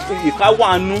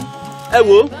ìkáwàánú ẹ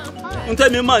wo n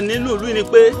tẹ́mi mọ̀ nínú ìlú ni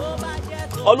pé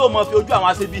ọlọ́mọ fi ojú àwọn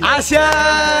aṣebi. àṣẹ.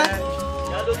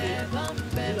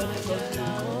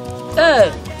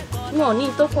 wọn ò ní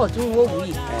tó pọ̀ tí wọn ò wù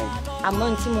yìí àmọ́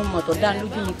ní tí mo mọ̀ tó dá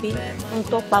lójú ni pé ń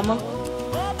tọ́ pamọ́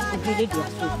ojú elédùn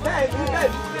àṣọ.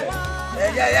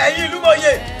 ẹ̀yin ìlú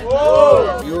mọ̀ye.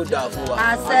 yóò dáa fún wa.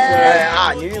 àṣẹ.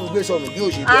 àní rí gbé sọnù bí ó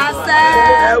ṣe dé. àṣẹ.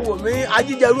 ẹ wò mí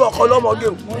ajíjẹrú ọkọ lọmọdé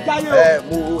o. mo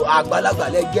àgbàlagbà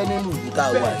lẹ jẹ́ nínú ìlú tá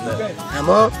a wà yìí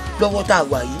àmọ́ lọ́wọ́ tá a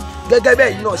wà yìí gẹ́gẹ́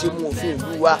bẹ́ẹ̀ yìí náà ṣe mú òfin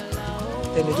ìlú wa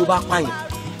ẹni tó bá pààyàn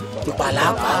ìpàlà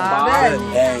pàápàá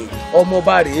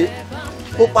ọmọọba rèé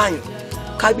ó pààyàn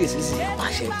kábíyèsí sì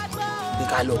pàṣẹ bí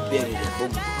ká lọ bẹ̀rẹ̀ rẹ̀ fún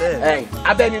mi.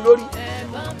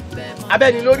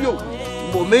 abẹ́ni lórí o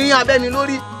mòmí abẹ́ni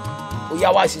lórí ó yá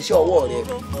wá ṣiṣẹ́ ọwọ́ rẹ̀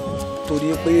torí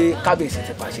pé kábíyèsí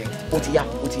ti pàṣẹ ó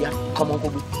ti yá kọ́mọ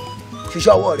gbogbo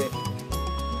ṣiṣẹ́ ọwọ́ rẹ̀.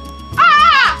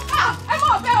 ẹ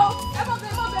mọ̀ bẹ́ẹ̀ o ẹ mọ̀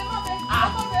bẹ́ẹ̀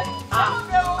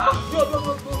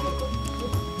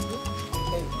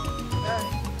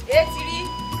ètí rí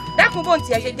dákun bó ń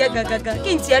tiẹ̀ ṣe jẹ́ gangan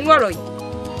kí n tiẹ̀ nú ọ̀rọ̀ yìí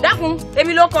dákun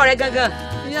èmi ló kọ́ rẹ gangan.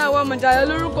 ìyá wa Majala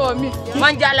lórúkọ mi.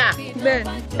 Majala.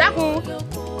 bẹ́ẹ̀ni. dákun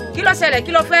kí ló ṣẹlẹ̀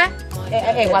kí ló fẹ́.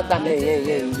 ẹ wá gbà mí.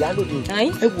 ìyálòdì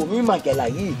ẹ wò mí Majala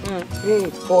yìí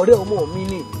ọ̀rẹ́ ọmọ mi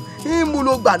ni ń mú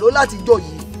ló gbà ló láti jọ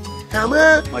yìí àmọ́.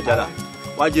 Majala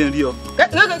wá jẹ́ n rí ọ.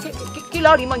 kí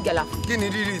ló rí Majala. kí ni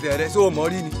rírì rẹ ṣé o mọ̀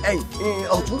rí ni.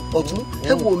 ọ̀tún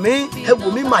ẹ wò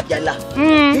mí Majala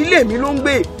ilé mi ló ń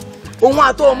gbé òun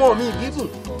àtọ ọmọ mi ìbídùn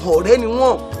ọ̀rẹ́ ni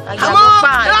wọ́n àmọ́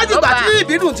láti ìgbà tí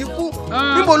ìbídùn ti kú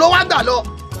níbo ló wá gbà lọ.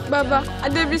 bàbá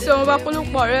Adébísí ọmọba kó ló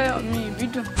pọ̀ ọ̀rẹ́ mi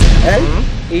ìbídùn.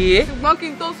 ṣùgbọ́n kí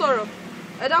n tó sọ̀rọ̀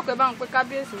ẹ dákun ẹ bá ń pe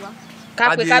kábíyèsí wá. ká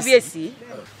pe kábíyèsí.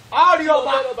 a rí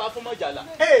ọba fún Majala.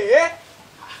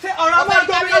 ṣé ọ̀rọ̀ ọba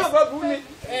tó bí ọ̀bọ̀ bú ni.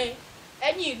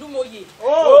 ẹ̀yin ìlú mòye.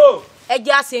 ẹ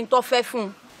jẹ́ àṣẹ ń tọ́ fẹ́ fún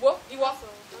un. wo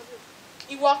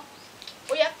ìwọ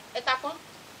ó yẹ ẹ ta pọ́n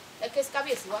ẹ ké sí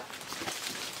kábíyèsí wá.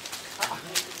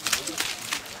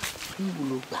 níbo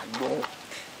ló gbàgbọ́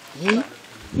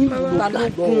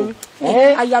balógun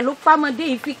àyà ló pàmòdé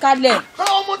ìfikalẹ̀.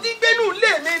 ọmọ tí gbénú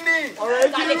ilé mi ni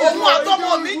òun àtọmọ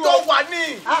mi jọ wà ní.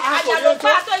 àyà ló pa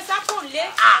àtọ ìsápò lé.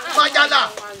 Majala.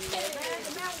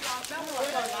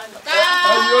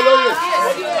 ẹ̀yin olóyè.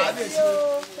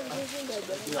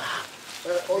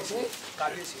 ọ̀tún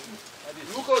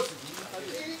lúkọ̀tù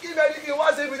kí bẹ́ẹ̀ ni kí n wá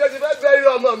sí ibi tó ti fẹ́ bẹ́ẹ̀ rí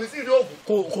ọmọ mi sí ìlú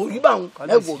ògùn. kò rí báwọn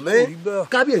ẹ wò mí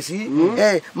kábíyèsí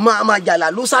Majala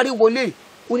ló sáré wọlé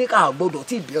ó ní ká gbọ́dọ̀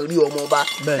tí ìbẹ rí ọmọ ọba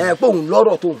pé òun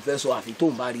lọ́rọ̀ tóun fẹ́ sọ àfi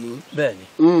tóun bá rí yín. bẹ́ẹ̀ni.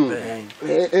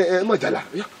 Majala.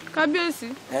 kábíyèsí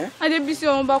Adébísí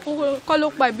ọmọba kọ́ ló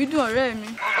pa ìbídùn ọ̀rẹ́ mi.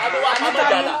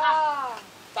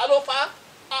 ta ló pa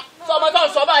sọmọ tó ń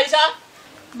sọ báyìí ṣá.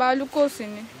 balùkòsì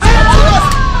ni.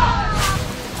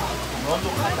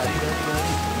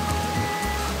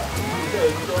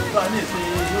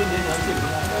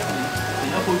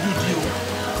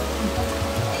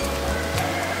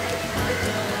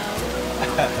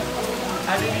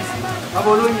 Adébísí bàbá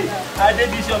olóyè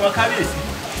Adébísí ọmọ kábíyèsí.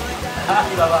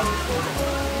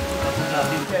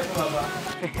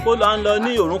 ó lọ ń lọ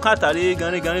ní òrùn kàtàrí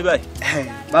ganringanrin báyìí.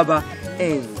 bàbá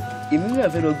èmi náà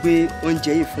fẹ́ lọ gbé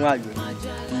oúnjẹ yìí fún àlọ́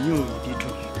ìyún òun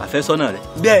dídùn. àfẹ́sọ́nà rẹ̀.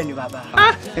 bẹ́ẹ̀ ni bàbá.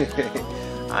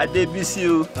 Adébísí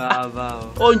o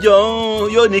oúnjẹ òun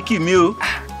yóò ní kìmí o.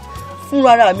 fún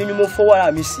ara mi ni mo fọwọ́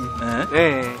ara mi sí.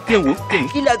 kí n wò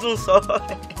kí lẹ tún sọ.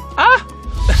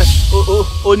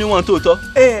 ó níwọ̀n tó tọ́.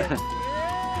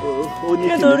 ó ní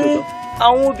kìmí tó nítorí tọ́.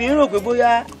 àwọn obìnrin rò pé bóyá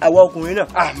àwa ọkùnrin náà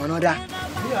àmọ́ná dá.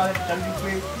 bí àwọn ẹ̀ka rí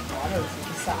pé àwọn náà ti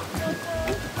fi sá.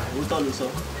 òótọ́ ló sọ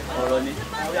ọ̀rọ̀ ni.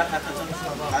 bóyá kàkàtà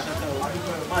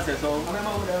má ṣe sọ.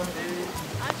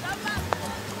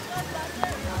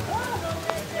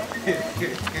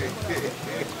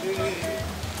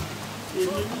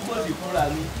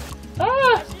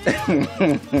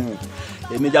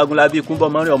 èmi Jagunlabi ikú bọ́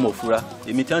mọ́rin ọmọ òfura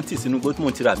èmi tí wọ́n tì sínú gbó tí mò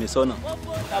ń tira mi sọ́nà.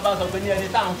 tá a bá sọ pé ní ẹni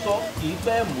tá à ń sọ kì í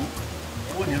pẹ́ mú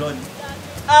owó nírọ́ ni.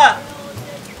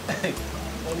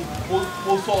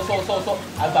 mo sọ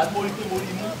àgbà tí mo rí pé mo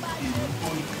rí mú èmi tó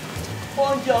rí.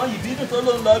 oúnjẹ ọ̀hún ìbídùn tó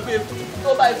ló ń lọ gbé tó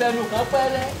bá ìfẹ́nu kan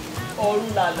pẹ́rẹ́ ọ̀run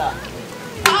làlà.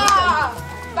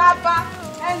 bàbá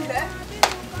ẹ ǹlẹ́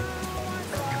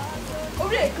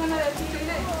orí èékánná rẹ ti ṣe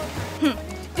lé.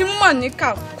 ìmọ̀ níkà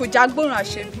kò já gbóòrùn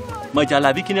àṣebí.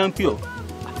 Majala bí kí ni à ń pè ọ́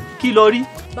kí lọ rí.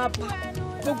 bàbá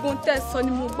gbogbo ohun tẹ́ ẹ sọ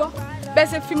ni mo gbọ́ bẹ́ẹ̀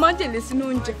ṣe fi májèlé sínú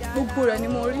oúnjẹ gbogbo rẹ̀ ni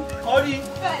mo rí. ọ rí.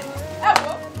 bẹ́ẹ̀ni. ẹ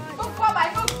wo gbogbo ọba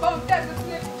yóò gbọ́ ohun tẹ́ ẹ fi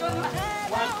sílé jóná.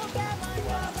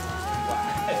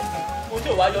 ojú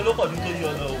ò wá yọ ló pọ̀ ní torí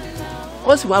ọ̀nà o.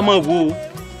 ó sì wá máa wo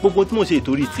gbogbo tí mo ṣe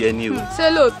ìtorí tiẹ̀ ni o. ṣé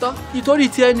lóòótọ́. ìtorí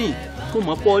tiẹ̀ ni kò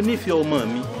mọ̀ pọ̀ nífẹ̀ẹ́ ọmọ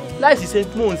mi láìsí ṣe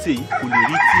tí mò ń ṣe yìí kò lè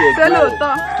rí tiẹ̀ gbọ́. ṣé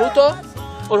lóòótọ́. tó tọ́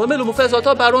ọ̀rọ̀ mélòó mo fẹ́ sọ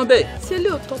tó bá rán bẹ́ẹ̀. ṣé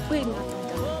lóòótọ́ pé èmi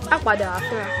á padà wá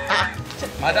fẹ́ra.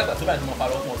 màá dàgbà tó báyìí tí mo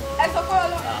parọ́ fún ọ. ẹ sọ fún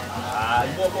Ọlọ́run.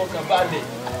 ìwọ ọkàn balẹ̀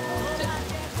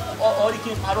ọrí kí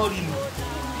n parọ́ rí lu.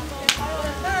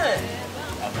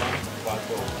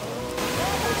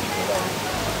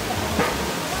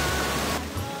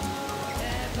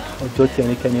 ọjọ́ tí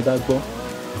ẹnikẹ́ni bá gbọ́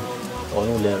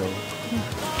ọ̀run lẹ́rọ.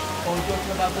 ọjọ́ tí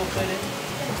wọ́n bá gbọ́ fẹ́rẹ́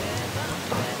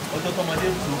ọjọ́ tọmọdé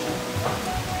bù ú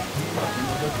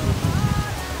ọjọ́ tí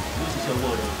ó ṣiṣẹ́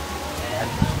ọwọ́ rẹ̀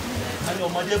àní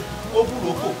ọmọdé ó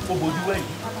búrò kò bójú wẹ̀yìn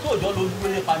tó òjò ló dúró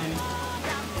nípa nínú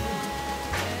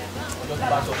ọjọ́ tó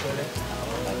bá sọ fẹ́rẹ́.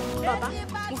 bàbá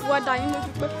mo fi wá dá yín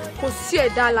lójú pé kò sí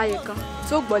ẹ̀dá alààyè kan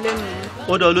tí ó gbọ́ lẹ́nu mi.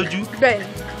 ó dá ọ lójú. bẹ́ẹ̀ ni.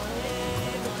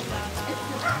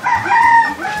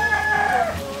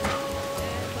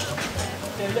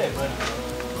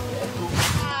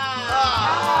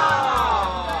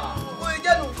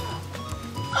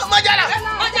 Majala!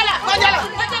 Majala! Majala!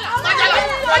 Majala!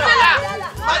 Majala!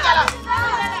 Majala!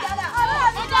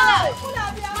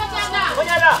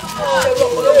 Majala!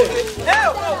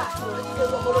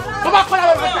 Baba kọ́lá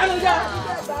bàbá sáré jà.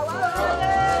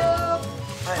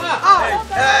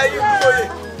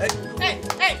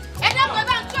 Ẹ dákun ẹ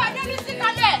bá ń tún adé ní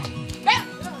síkálẹ̀.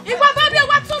 Ìwọ bá bí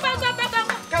wá tún bá bá bá bá.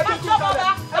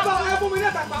 Ẹ fún mi ní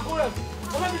ẹ̀ta pàkó rẹ̀.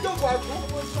 Ọmọ mi jókòó ẹ̀kú.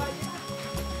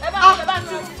 Ẹ bá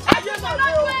tún. Ayé máa dé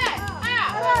o.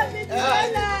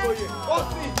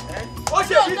 Ó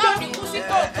ṣe bí jẹ́.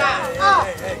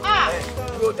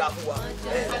 Yóò dà fún wa.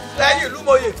 Lẹ́yìn ìlú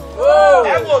mòye.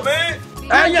 Ẹ wò mí.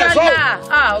 Ẹ̀yin ẹ̀ṣọ́.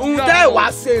 Ohun tẹ́ ẹ̀ wá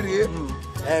ṣe rèé.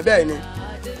 Bẹ́ẹ̀ ni.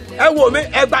 Ẹ wò mí.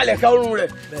 Ẹ gbalẹ̀ kẹ́ ọrùn rẹ̀.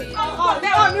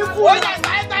 Ó yẹ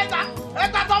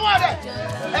ẹgbà tọwọ́ rẹ̀.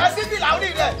 Ẹ sí fìlà orí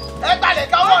rẹ̀. Ẹ gbalẹ̀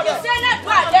kẹ́ ọwọ́ rẹ̀. Ó ti sẹ́lẹ̀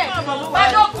dùn àdé.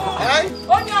 Balógun.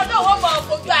 Ó ní ọdún òun mọ̀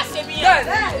fojú àṣebí yẹn.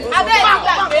 Abẹ́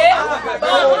ìgbàgbé.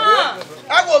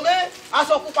 Ẹ wò mí.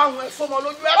 Aṣọ pupa wọn ẹ sọmọ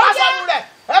lójú. Ẹ bá sọrun rẹ̀.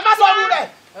 Ẹ bá sọrun rẹ̀.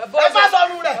 Ẹ bá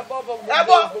sọrun rẹ̀. Ẹ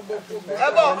bọ̀. Ẹ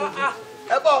bọ̀.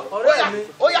 Ẹ bọ̀.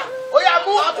 Óyá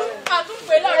mú.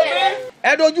 Àtúnpè lọ́rẹ̀ rẹ̀.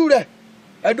 Ẹ dojú rẹ̀.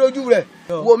 Ẹ dojú rẹ̀.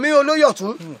 Wò mí olóyè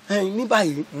Ọ̀tún. Ní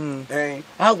báyìí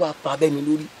á wà pa abẹ́ mi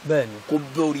lórí kó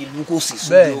bẹ́ orí ìlú kó sì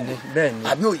sójú ogun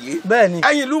àbí òye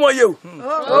ẹ̀yin ìlú mọ̀ yé o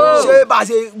ṣé bá a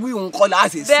ṣe wí nǹkan là á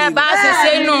ṣe ṣe bẹ́ẹ̀ bá a ṣe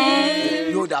ṣe nù.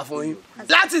 yóò dà fún yín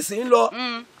láti sìn lọ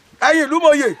ẹ̀yin ìlú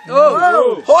mọ̀ yé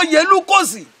oyè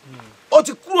Lúkòsì ó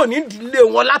ti kúrò ní ìdílé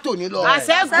wọn látòní lọ.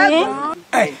 àṣẹ́gun.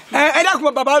 ẹ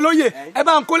dákun bàbá olóyè ẹ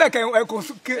bá ń kólẹ̀ kẹ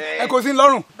ẹ kò sí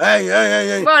lọ́rùn.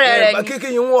 bọ́ọ̀rẹ̀ rẹ̀ ni. kíkì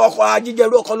yín wọn ọkọ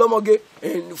ajíjẹrú ọkọ lọ́mọge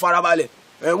farabalẹ̀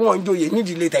wọn ń joyè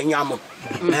nídìílé tẹ̀yìn àmọ́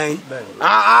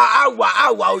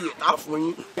àwa oyè tá a fún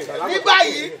yín. ní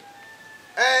báyìí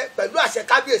pẹ̀lú àṣẹ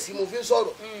kábíyèsí mo fi ń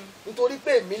sọ̀rọ̀ nítorí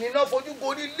pé èmi ni náà fojú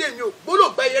gorí ilé mi ò gbólò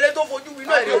gbẹ yẹrẹ tó fojú mi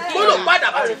náà mi ò gbólò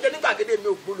padà bá ti jẹ ní gbàgede mi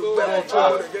ò gbólò gbẹ wọn tí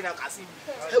wọn lè jẹ ní àkàsí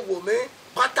ẹ wò mí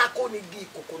pátákó ni igi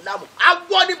ìkòkò lámù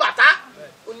agbọ́ ní bàtá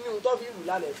ó ní ohun tó fi rù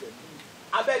lálẹ́ ẹ̀fẹ̀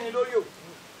abẹ́ni lórí o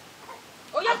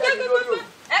abẹ́ni lórí o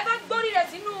ẹ bá gbórí rẹ̀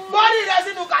sínú. gbórí rẹ̀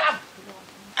sínú kàlà.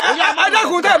 ẹ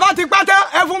dákun tẹ ẹ bá ti pátá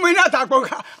ẹ fún mi ní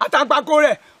àtàpàkò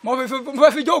rẹ̀ mo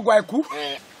fẹ́ fi jóògùn àìkú.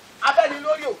 abẹ́ni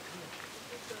lórí o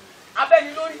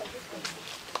abẹ́ni lórí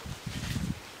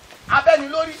abẹ́ni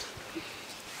lórí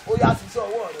ó yá sí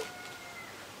ọwọ́ rẹ̀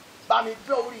bá mi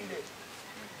bẹ́ orí rẹ̀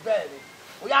bẹ́ẹ̀ ni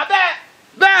ó yá bẹ́ẹ̀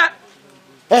bẹ́ẹ̀.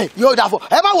 ẹ yóò dà fọ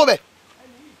ẹ má wo bẹ.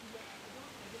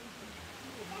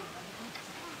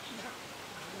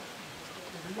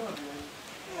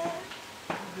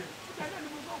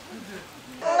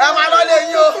 ẹ máa lọ lé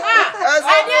yín o.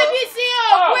 Adébísí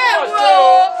òkú èwo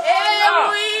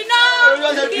ewu iná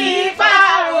kì í bá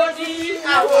àwòdì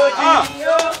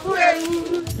òkú ewu.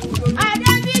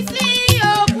 Adébísí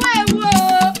òkú èwo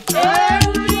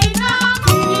ewu iná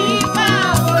kì í bá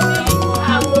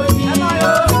àwòdì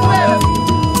òkú ewu.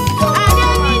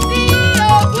 Adébísí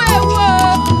òkú èwo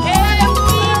ewu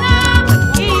iná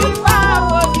kì í bá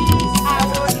àwòdì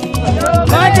òkú ewu.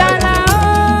 Majala.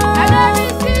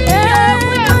 Adébísí òkú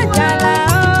èwo.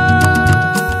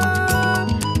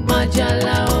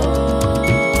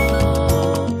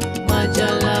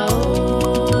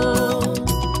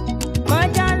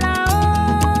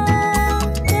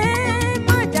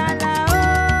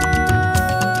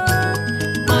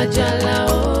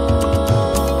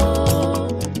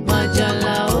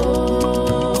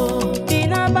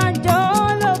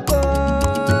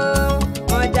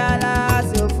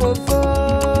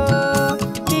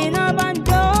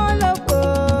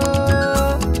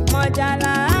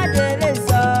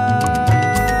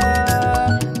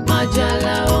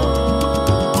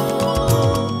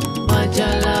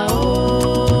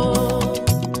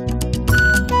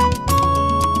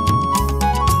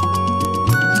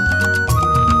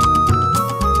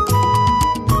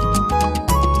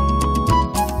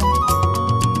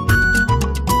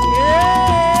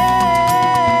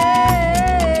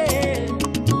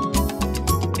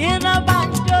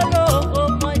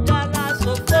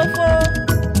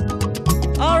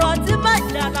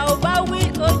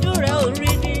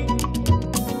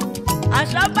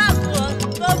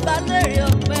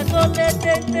 lé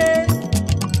téńté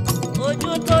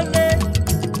ojú tó lé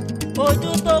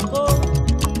ojú tó kó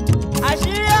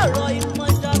àṣírí ọ̀rọ̀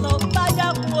ìmọ̀jàlọ̀ bájà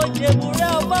kú òjèbúrẹ́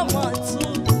ọgbọ́mọ̀ tú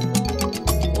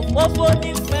òfófó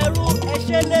ní fẹ́rú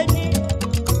ẹṣẹ́ lé ní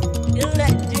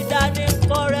ilẹ̀ dídá ní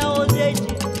kọ́rẹ́ ó léjì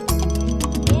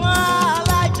wọ́n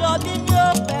alájọ bí ní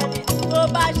òpẹ́ni tó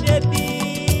bá ṣe bí.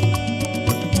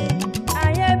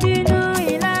 ayé bínú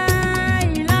ìlà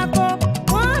ìlà kó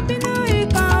wọ́n bínú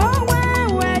ikàn ó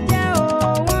wẹ́wẹ́ ẹ̀jẹ̀ o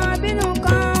wọ́n bínú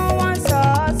kan wọ́n sọ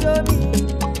ọ́ sómi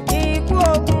ikú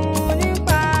ogun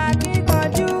nípa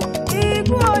kíkanjú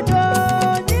ikú odò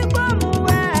nípa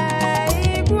mùwẹ̀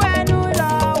ikú ẹnu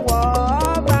lọ́wọ́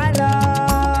bá lọ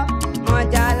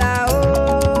Mọ̀jàlá o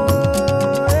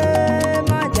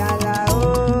Mọ̀jàlá o.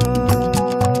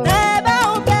 ẹ bá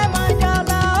ń bẹ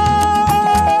Mọ̀jàlá o.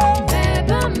 ẹ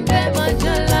bá ń bẹ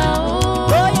Mọ̀jàlá o.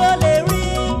 bóyá lè rí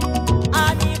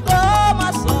àníkó má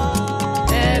sọ.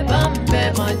 ẹ bá ń bẹ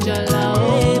Mọ̀jàlá o.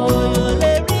 bóyá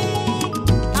lè rí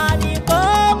àníkó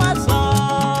má sọ.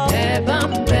 ẹ bá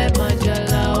ń bẹ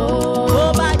Mọ̀jàlá o. tó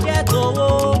bá jẹ́ tòwó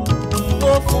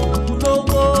ó fún un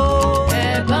lówó. ẹ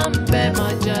bá ń bẹ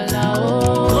Mọ̀jàlá o.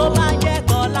 tó bá jẹ́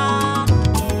tọ́lá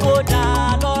ó dá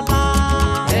lọ́lá.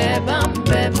 ẹ bá ń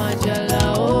bẹ Mọ̀jàlá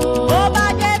o. tó bá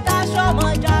jẹ́ taṣọ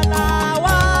Mọ̀jàlá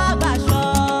wá gbàṣọ.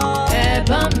 ẹ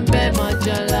bá ń bẹ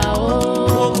Mọ̀jàlá o.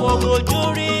 gbogbo ojú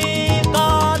rí kọ́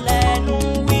lẹ́nu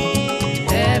wí.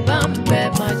 ẹ bá ń bẹ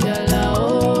Mọ̀jàlá o.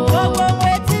 gbogbo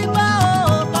etí gbọ́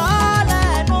ò kọ́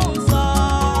lẹ́nu sọ.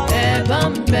 ẹ bá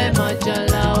ń bẹ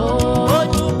Mọ̀jàlá o.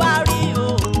 ojú bá rí o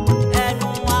ẹnu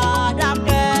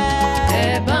àdákẹ́. ẹ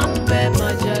bá ń bẹ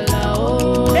Mọ̀jàlá o.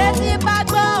 etí bá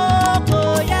gbọ́ o kò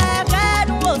yẹ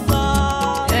kẹ́nu ò sọ.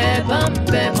 ẹ bá ń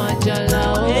bẹ Mọ̀jàlá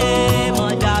o.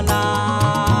 Mọ̀jàlá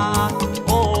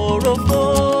òròfó.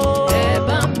 ẹ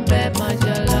bá ń bẹ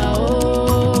Mọ̀jàlá o.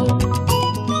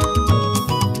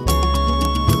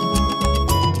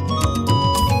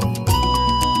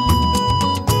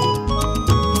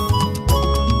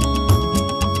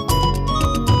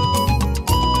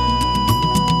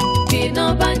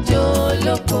 bíná bá jó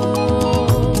lóko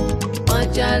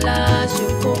Mọ̀jàlá